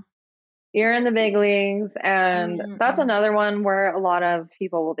now. you're in the big leagues, and that's Mm-mm. another one where a lot of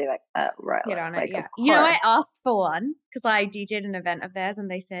people will be like, "Oh, Hit Rolex, on it, like yeah. of You know, I course." asked for one because I DJ'd an event of theirs and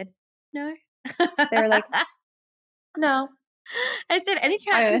they said no. They were like, "No." I said, any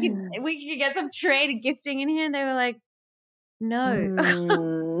chance I, we could get some trade gifting in here? And they were like, no.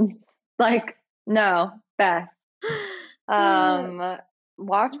 mm, like no, best.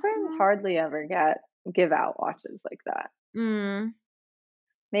 Watch brands Mhm. hardly ever give out watches like that. Mm.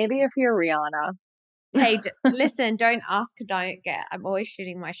 Maybe if you're Rihanna. Hey, listen, don't ask, don't get. I'm always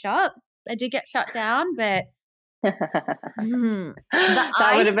shooting my shot. I did get shut down, but the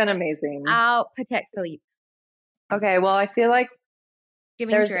That would have ice been amazing. out Patek Philippe. Okay, well, I feel like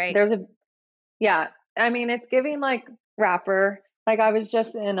Giving there's Drake. there's a yeah, I mean it's giving like rapper. Like I was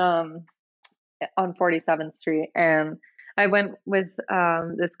just in on 47th Street, and I went with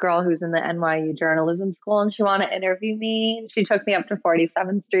this girl who's in the NYU journalism school, and she wanted to interview me. And she took me up to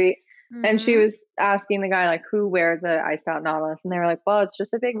 47th Street, and she Mm. was asking the guy like who wears a iced out Nautilus, and they were like, "Well, it's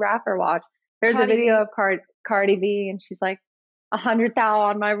just a big rapper watch." There's a Cardi video B. of Cardi B, and she's like, 100,000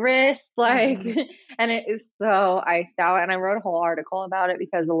 on my wrist, like, Mm-mm. and it is so iced out. And I wrote a whole article about it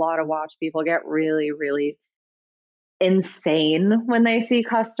because a lot of watch people get really, really insane when they see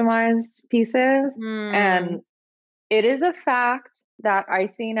customized pieces. Mm. And it is a fact that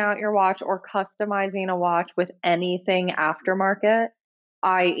icing out your watch or customizing a watch with anything aftermarket,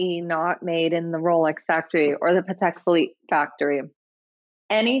 i.e., not made in the Rolex factory or the Patek Philippe factory,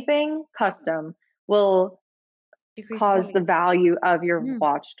 anything custom will Decrease the cause the value of your value.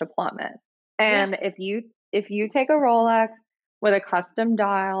 watch to plummet. Yeah. And if you take a Rolex with a custom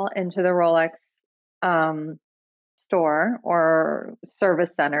dial into the Rolex store or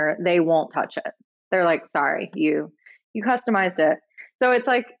service center, they won't touch it. They're like, sorry, you customized it. So it's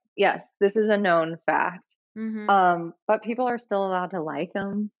like, yes, this is a known fact. But people are still allowed to like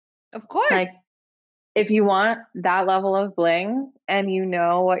them. Of course. Like, if you want that level of bling and you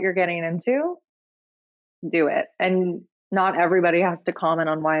know what you're getting into, do it. And not everybody has to comment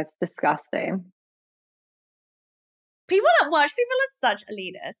on why it's disgusting. People that watch people are such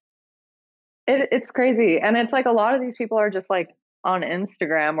elitists. It's crazy. And it's like a lot of these people are just like on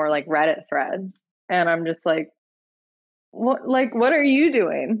Instagram or like Reddit threads. And I'm just like, what are you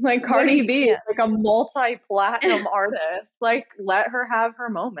doing? Like Cardi B is like a multi-platinum artist. Like, let her have her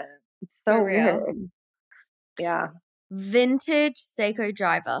moment. It's so weird. Yeah. Vintage Seiko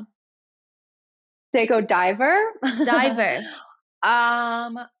driver. Seiko diver? Diver.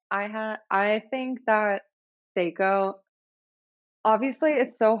 I think that Seiko, obviously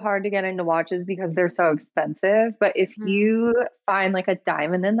it's so hard to get into watches because they're so expensive, but if you find like a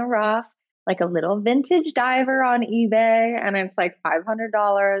diamond in the rough, like a little vintage diver on eBay, and it's like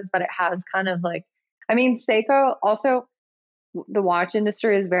 $500, but it has kind of like, I mean, Seiko also, the watch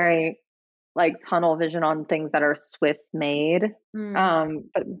industry is very like tunnel vision on things that are Swiss made.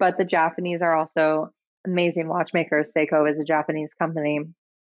 But the Japanese are also amazing watchmakers. Seiko is a Japanese company.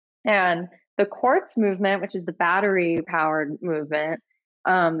 And the quartz movement, which is the battery powered movement,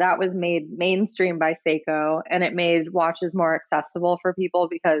 that was made mainstream by Seiko, and it made watches more accessible for people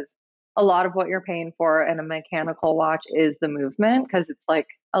because a lot of what you're paying for in a mechanical watch is the movement, because it's like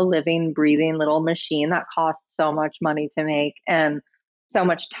a living, breathing little machine that costs so much money to make and so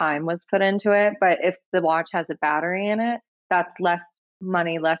much time was put into it. But if the watch has a battery in it, that's less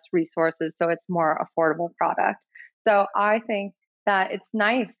money, less resources, so it's more affordable product. So I think that it's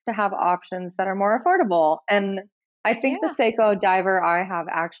nice to have options that are more affordable. And I think the Seiko diver I have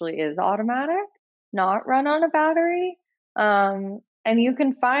actually is automatic, not run on a battery. And you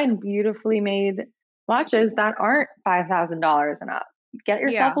can find beautifully made watches that aren't $5,000 and up. Get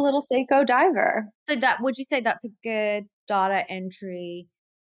yourself a little Seiko diver. So that, would you say that's a good starter entry,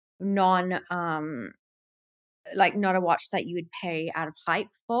 like not a watch that you would pay out of hype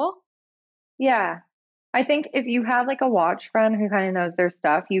for? Yeah. I think if you have like a watch friend who kind of knows their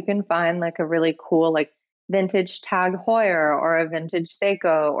stuff, you can find like a really cool like vintage Tag Heuer or a vintage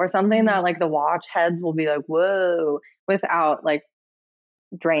Seiko or something that like the watch heads will be like, whoa, without like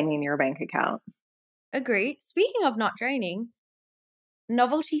draining your bank account. Agreed. Speaking of not draining,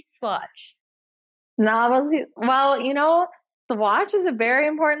 novelty swatch. Novelty. Well, you know, Swatch is a very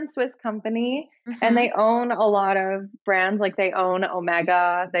important Swiss company, and they own a lot of brands. Like they own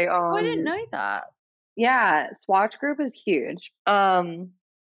Omega. They own. Oh, I didn't know that. Yeah, Swatch Group is huge. But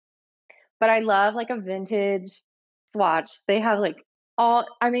I love like a vintage Swatch. They have like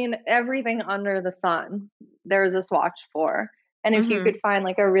everything under the sun. There's a Swatch for. And if you could find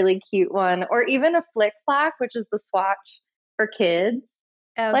like a really cute one, or even a Flick Flack, which is the Swatch for kids.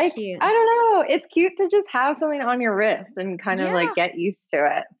 Oh, like, cute. I don't know. It's cute to just have something on your wrist and kind of like get used to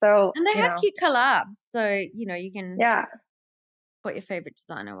it. So, and they have cute collabs. So, you know, you can put your favorite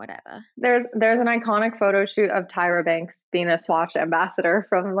designer, whatever. There's an iconic photo shoot of Tyra Banks being a Swatch ambassador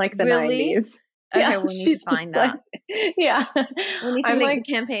from like the 90s. Okay, we'll need to find that. We need to link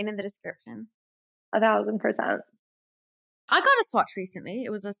the campaign in the description. 1,000%. I got a Swatch recently. It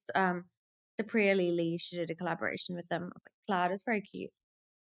was a Sapriali Lee. She did a collaboration with them. I was like, Cloud is very cute.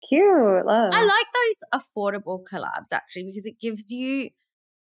 Cute. Love. I like those affordable collabs actually because it gives you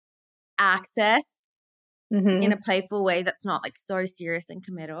access in a playful way that's not like so serious and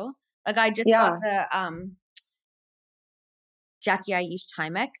committal. Like I just got the Jackie Aish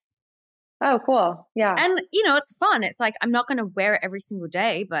Timex. Oh, cool. Yeah. And you know, it's fun. It's like I'm not going to wear it every single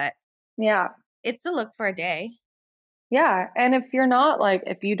day, but it's a look for a day. Yeah. And if you're not like,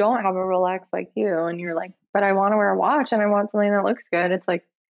 if you don't have a Rolex like you and you're like, but I want to wear a watch and I want something that looks good, it's like,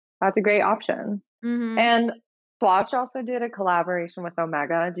 that's a great option. And Swatch also did a collaboration with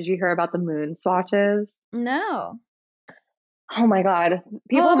Omega. Did you hear about the moon swatches? No. Oh my God.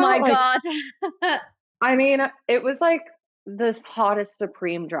 God. I mean, it was like this hottest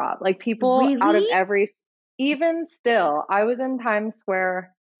Supreme drop. Like people out of even still, I was in Times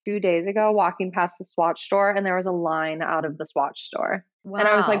Square 2 days ago walking past the Swatch store and there was a line out of the Swatch store. Wow. And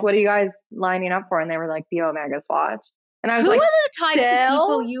I was like, what are you guys lining up for? And they were like, the Omega Swatch. And I was Who like, are the types of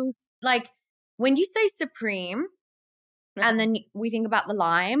people you like when you say Supreme and then we think about the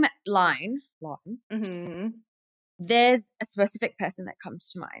line, there's a specific person that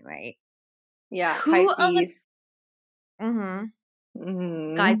comes to mind, right? Yeah. Who are the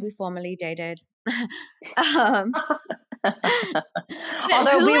guys we formerly dated? Although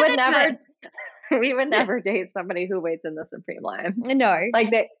we would never We would never date somebody who waits in the Supreme line. No.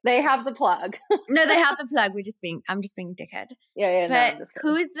 Like they have the plug. No, they have the plug. I'm just being dickhead. Yeah, but no, I'm just kidding.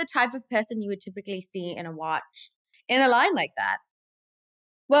 Who is the type of person you would typically see in a watch in a line like that?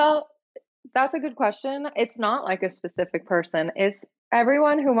 Well, that's a good question. It's not like a specific person. It's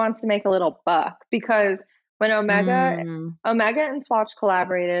everyone who wants to make a little buck, because when Omega and Swatch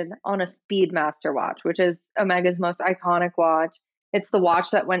collaborated on a Speedmaster watch, which is Omega's most iconic watch. It's the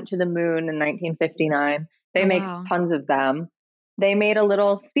watch that went to the moon in 1959. They make tons of them. They made a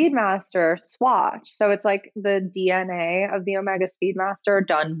little Speedmaster swatch. So it's like the DNA of the Omega Speedmaster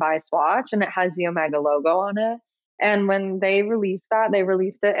done by Swatch, and it has the Omega logo on it. And when they released that, they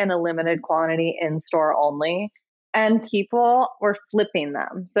released it in a limited quantity in store only. And people were flipping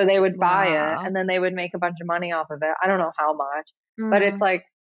them. So they would buy it and then they would make a bunch of money off of it. I don't know how much, but it's like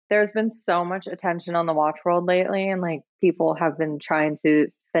there's been so much attention on the watch world lately. And like people have been trying to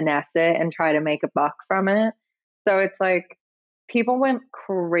finesse it and try to make a buck from it. So it's like people went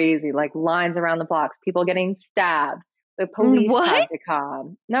crazy, like lines around the blocks, people getting stabbed. The police had to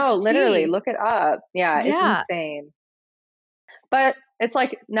come. No, literally, look it up. Yeah, it's insane. But it's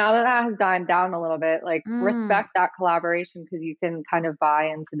like now that has died down a little bit, like respect that collaboration, because you can kind of buy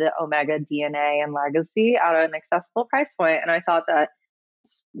into the Omega DNA and legacy at an accessible price point. And I thought that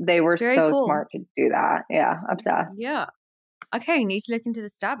they were so smart to do that. Yeah, obsessed. Yeah. Okay, need to look into the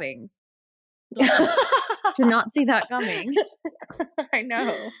stabbings. To not see that coming. I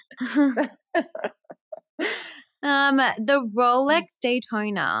know. The Rolex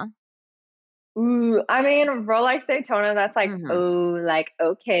Daytona. Ooh, I mean, Rolex Daytona, that's like, like,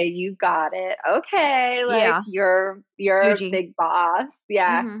 okay, you got it. Okay, like you're a big boss.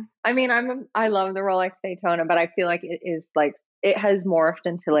 Yeah. I mean, I love the Rolex Daytona, but I feel like it is like, it has morphed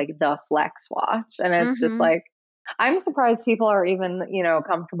into like the flex watch. And it's just like, I'm surprised people are even,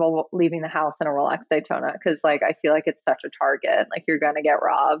 comfortable leaving the house in a Rolex Daytona, because like I feel like it's such a target. Like you're gonna get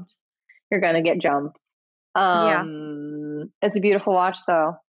robbed, you're gonna get jumped. It's a beautiful watch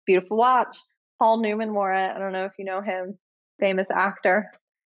though. Beautiful watch. Paul Newman wore it. I don't know if you know him, famous actor.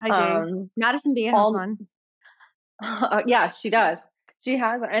 I do. Madison Beer has one. Yeah, she does. She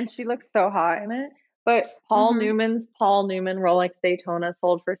has, and she looks so hot in it. But Paul Newman Rolex Daytona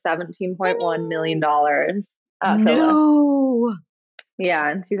sold for $17.1 million. No.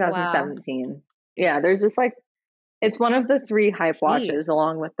 Yeah, in 2017. Wow. Yeah, there's just like, it's one of the 3 hype watches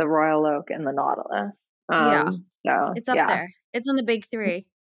along with the Royal Oak and the Nautilus. So it's up there. It's on the big 3.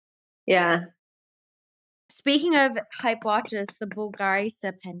 Yeah. Speaking of hype watches, the Bulgari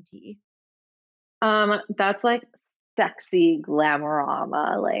Serpenti. That's like sexy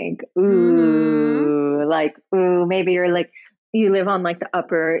glamorama, like ooh, like ooh. Maybe you're like you live on like the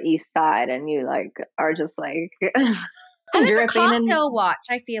Upper East Side, and you like are just like. And it's a cocktail watch.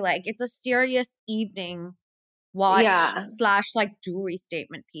 I feel like it's a serious evening watch / like jewelry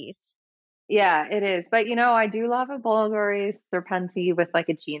statement piece. Yeah, it is. But I do love a Bulgari Serpenti with like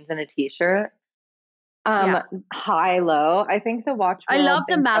a jeans and a t-shirt. High low. I think the watch. I love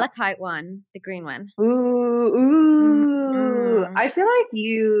the malachite one, the green one. Ooh. I feel like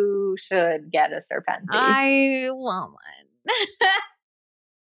you should get a Serpenti. I want one.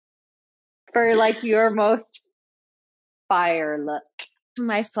 For like your most fire look.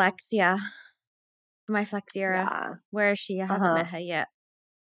 My flex, my flex era. Yeah. Where is she? I haven't met her yet.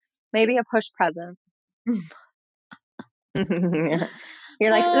 Maybe a push present. You're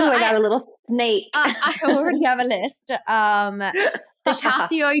like, ooh, I got a little snake. I already have a list. The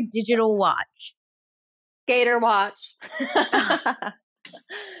Casio digital watch. Skater watch.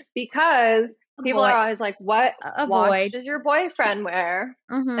 Because people are always like, what watch does your boyfriend wear?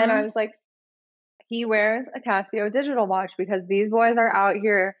 And I was like, he wears a Casio digital watch because these boys are out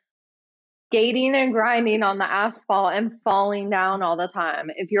here skating and grinding on the asphalt and falling down all the time.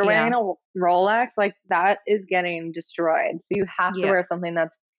 If you're wearing a Rolex, like that is getting destroyed. So you have to wear something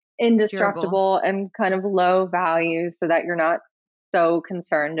that's indestructible and kind of low value so that you're not so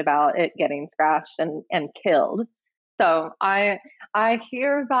concerned about it getting scratched and killed. So I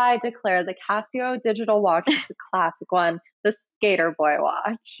hereby declare the Casio digital watch is the classic one, the skater boy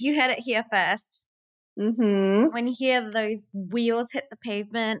watch. You had it here first. When you hear those wheels hit the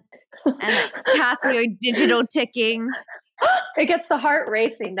pavement and Casio digital ticking, it gets the heart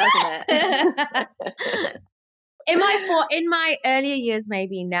racing, doesn't it? In my earlier years,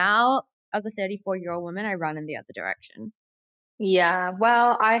 maybe. Now, as a 34-year-old woman, I run in the other direction. Yeah,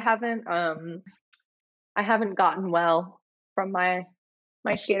 well, I haven't gotten well from my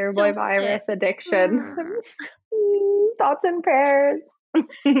skater boy virus addiction. Thoughts and prayers.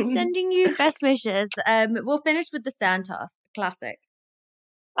 Sending you best wishes. We'll finish with the Santos classic.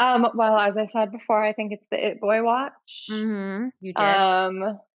 Well, as I said before, I think it's the It Boy watch. Mm-hmm. You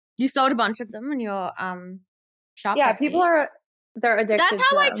did. You sold a bunch of them in your shop. Yeah, they're addicted. That's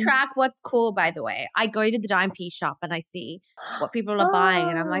how to I them. track what's cool, by the way. I go to the Dimepiece shop and I see what people are buying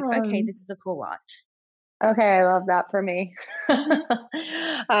and I'm like, okay, this is a cool watch. Okay, I love that for me.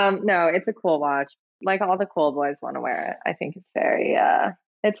 Mm-hmm. No, it's a cool watch. Like all the cool boys want to wear it. I think it's very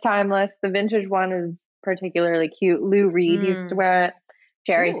it's timeless. The vintage one is particularly cute. Lou Reed used to wear it.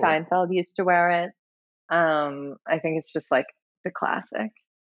 Jerry Ooh. Seinfeld used to wear it. I think it's just like the classic.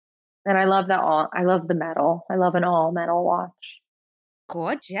 And I love I love the metal. I love an all metal watch.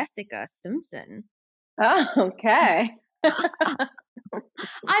 God, Jessica Simpson. Oh, okay. I've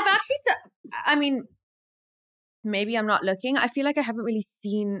actually I mean, maybe I'm not looking. I feel like I haven't really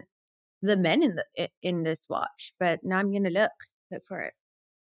seen the men in this watch, but now I'm gonna look for it.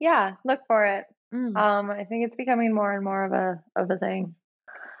 Yeah, look for it. I think it's becoming more and more of a thing.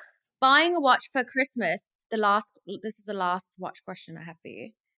 Buying a watch for Christmas. This is the last watch question I have for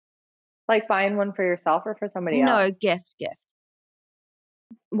you. Like buying one for yourself or for somebody else? No, gift.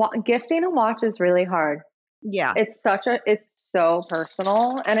 Gifting a watch is really hard. Yeah. It's so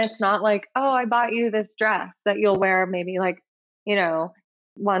personal, and it's not like, oh, I bought you this dress that you'll wear maybe like,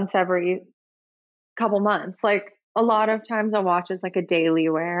 once every couple months. Like a lot of times a watch is like a daily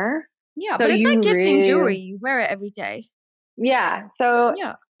wear. Yeah, so but it's like gifting jewelry. You wear it every day. Yeah. So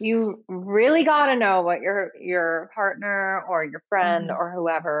you really got to know what your partner or your friend or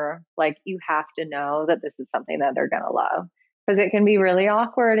whoever, like you have to know that this is something that they're going to love. Because it can be really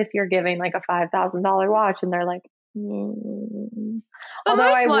awkward if you're giving like a $5,000 watch and they're like, But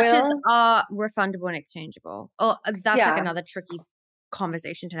most watches are refundable and exchangeable. Oh, that's like another tricky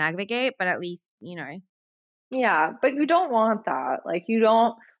conversation to navigate, but at least, Yeah, but you don't want that. Like you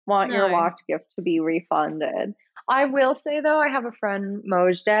don't want your watch gift to be refunded. I will say though, I have a friend,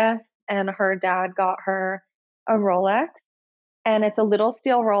 Mojda, and her dad got her a Rolex, and it's a little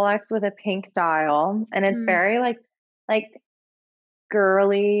steel Rolex with a pink dial, and it's very like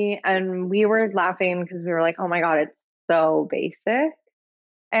girly, and we were laughing because we were like, oh my God, it's so basic.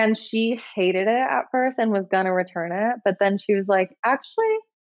 And she hated it at first and was gonna return it, but then she was like, actually,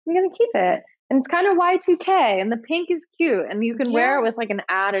 I'm gonna keep it. And it's kind of Y2K, and the pink is cute, and you can wear it with like an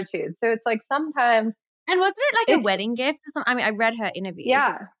attitude. So it's like sometimes. And wasn't it like a wedding gift or something? I mean, I read her interview.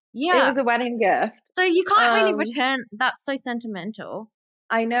 Yeah. It was a wedding gift. So you can't really return. That's so sentimental.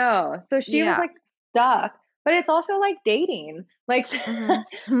 I know. So she was like stuck. But it's also like dating. Like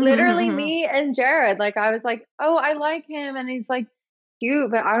literally me and Jared, like I was like, oh, I like him. And he's like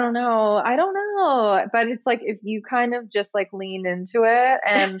cute, but I don't know. But it's like if you kind of just like lean into it,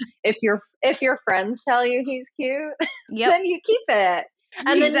 and if your friends tell you he's cute, then you keep it.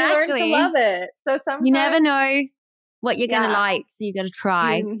 And then you learn to love it. So sometimes you never know what you're gonna like, so you gotta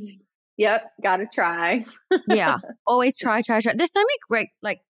try. Gotta try. Yeah. Always try. There's so many great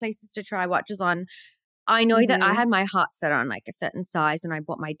like places to try watches on. I know that I had my heart set on like a certain size when I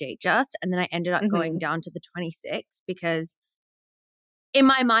bought my Datejust, and then I ended up going down to the 26 because in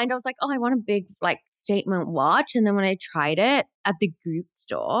my mind I was like, oh, I want a big like statement watch. And then when I tried it at the Goop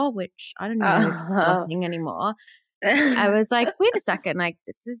store, which I don't know if it's still a thing anymore, I was like, wait a second, like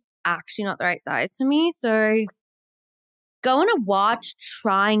this is actually not the right size for me. So go on a watch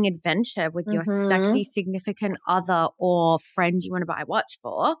trying adventure with your sexy significant other or friend you want to buy a watch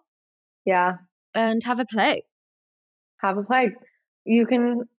for. Yeah. And have a play. That's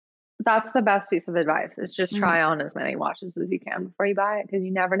the best piece of advice, is just try on as many watches as you can before you buy it, because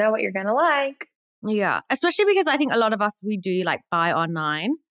you never know what you're going to like. Yeah. Especially because I think a lot of us, we do like buy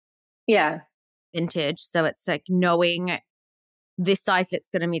online. Yeah. Vintage. So it's like knowing this size looks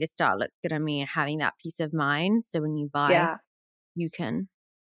good on me, this style looks good on me, and having that peace of mind. So when you buy, you can.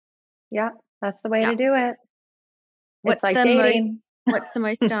 Yeah. That's the way to do it. What's like the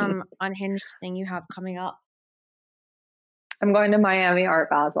most unhinged thing you have coming up? I'm going to Miami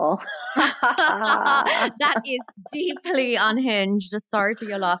Art Basel. That is deeply unhinged. Sorry for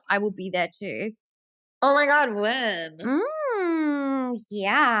your loss. I will be there too. Oh my God, when?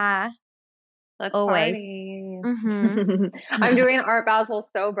 Yeah. Let's party. I'm doing Art Basel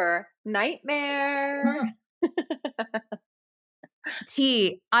sober. Nightmare.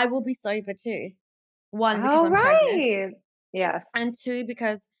 I will be sober too. One, because I'm pregnant. Yes. And two,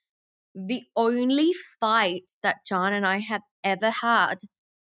 because the only fight that John and I have ever had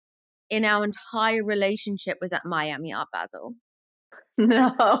in our entire relationship was at Miami Art Basel.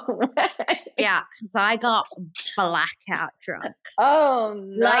 No way. Yeah, because I got blackout drunk. Oh,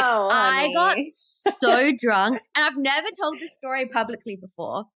 no, like, honey. I got so drunk, and I've never told this story publicly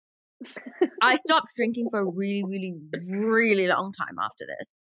before. I stopped drinking for a really, really, really long time after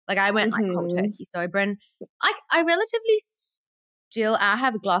this. Like I went like cold turkey sober, and I relatively still I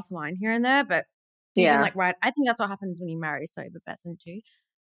have a glass of wine here and there, but even like I think that's what happens when you marry a sober person too.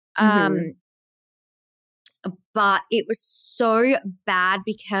 But it was so bad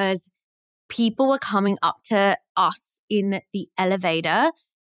because people were coming up to us in the elevator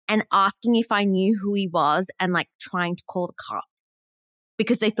and asking if I knew who he was and like trying to call the cops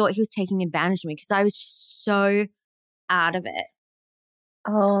because they thought he was taking advantage of me because I was just so out of it.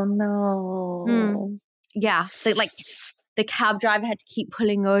 Oh no. Yeah. The cab driver had to keep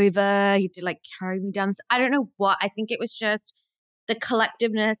pulling over. He had to like carry me down. I don't know what. I think it was just the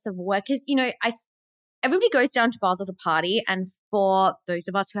collectiveness of work. Because, you know, everybody goes down to Basel to party. And for those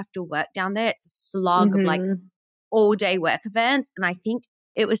of us who have to work down there, it's a slog of like all day work events. And I think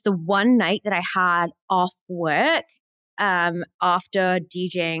it was the one night that I had off work after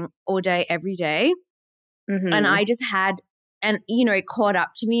DJing all day, every day. And I just had, and, you know, it caught up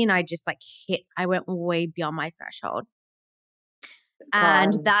to me and I just like I went way beyond my threshold.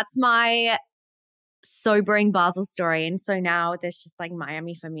 And that's my sobering Basel story. And so now there's just like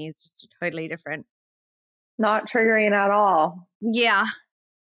Miami for me is just totally different. Not triggering at all. Yeah.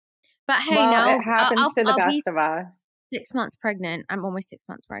 But hey, well, now it happens to the best of us. 6 months pregnant. I'm almost 6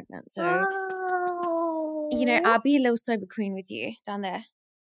 months pregnant. So, you know, I'll be a little sober queen with you down there.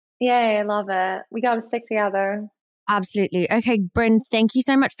 Yay, I love it. We got to stick together. Absolutely. Okay, Brynn, thank you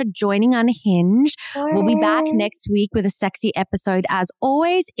so much for joining Unhinged. We'll be back next week with a sexy episode. As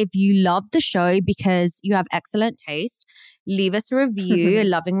always, if you love the show because you have excellent taste, leave us a review, a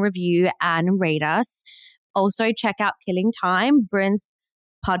loving review, and rate us. Also, check out Killing Time, Brynn's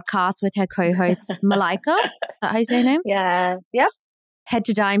podcast with her co-host, Malika. Is that how you say her name? Yes. Yep. Head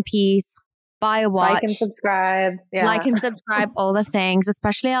to Dimepiece, buy a watch. Like and subscribe. Yeah. Like and subscribe, all the things,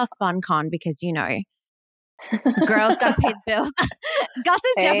 especially our SpunCon because, you know, girls got to pay the bills. Gus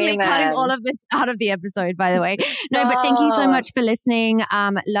is definitely cutting all of this out of the episode, by the way. No, but thank you so much for listening.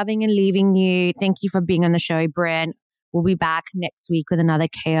 Loving and leaving you. Thank you for being on the show, Brynn. We'll be back next week with another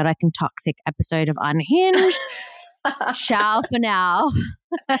chaotic and toxic episode of Unhinged. Ciao for now.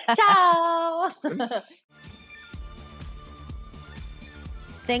 Ciao.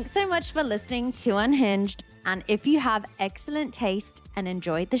 Thanks so much for listening to Unhinged. And if you have excellent taste and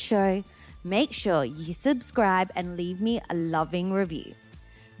enjoyed the show, make sure you subscribe and leave me a loving review.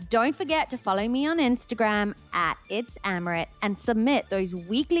 Don't forget to follow me on Instagram at @itsAmrit and submit those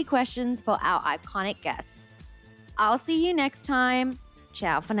weekly questions for our iconic guests. I'll see you next time.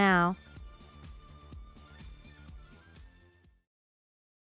 Ciao for now.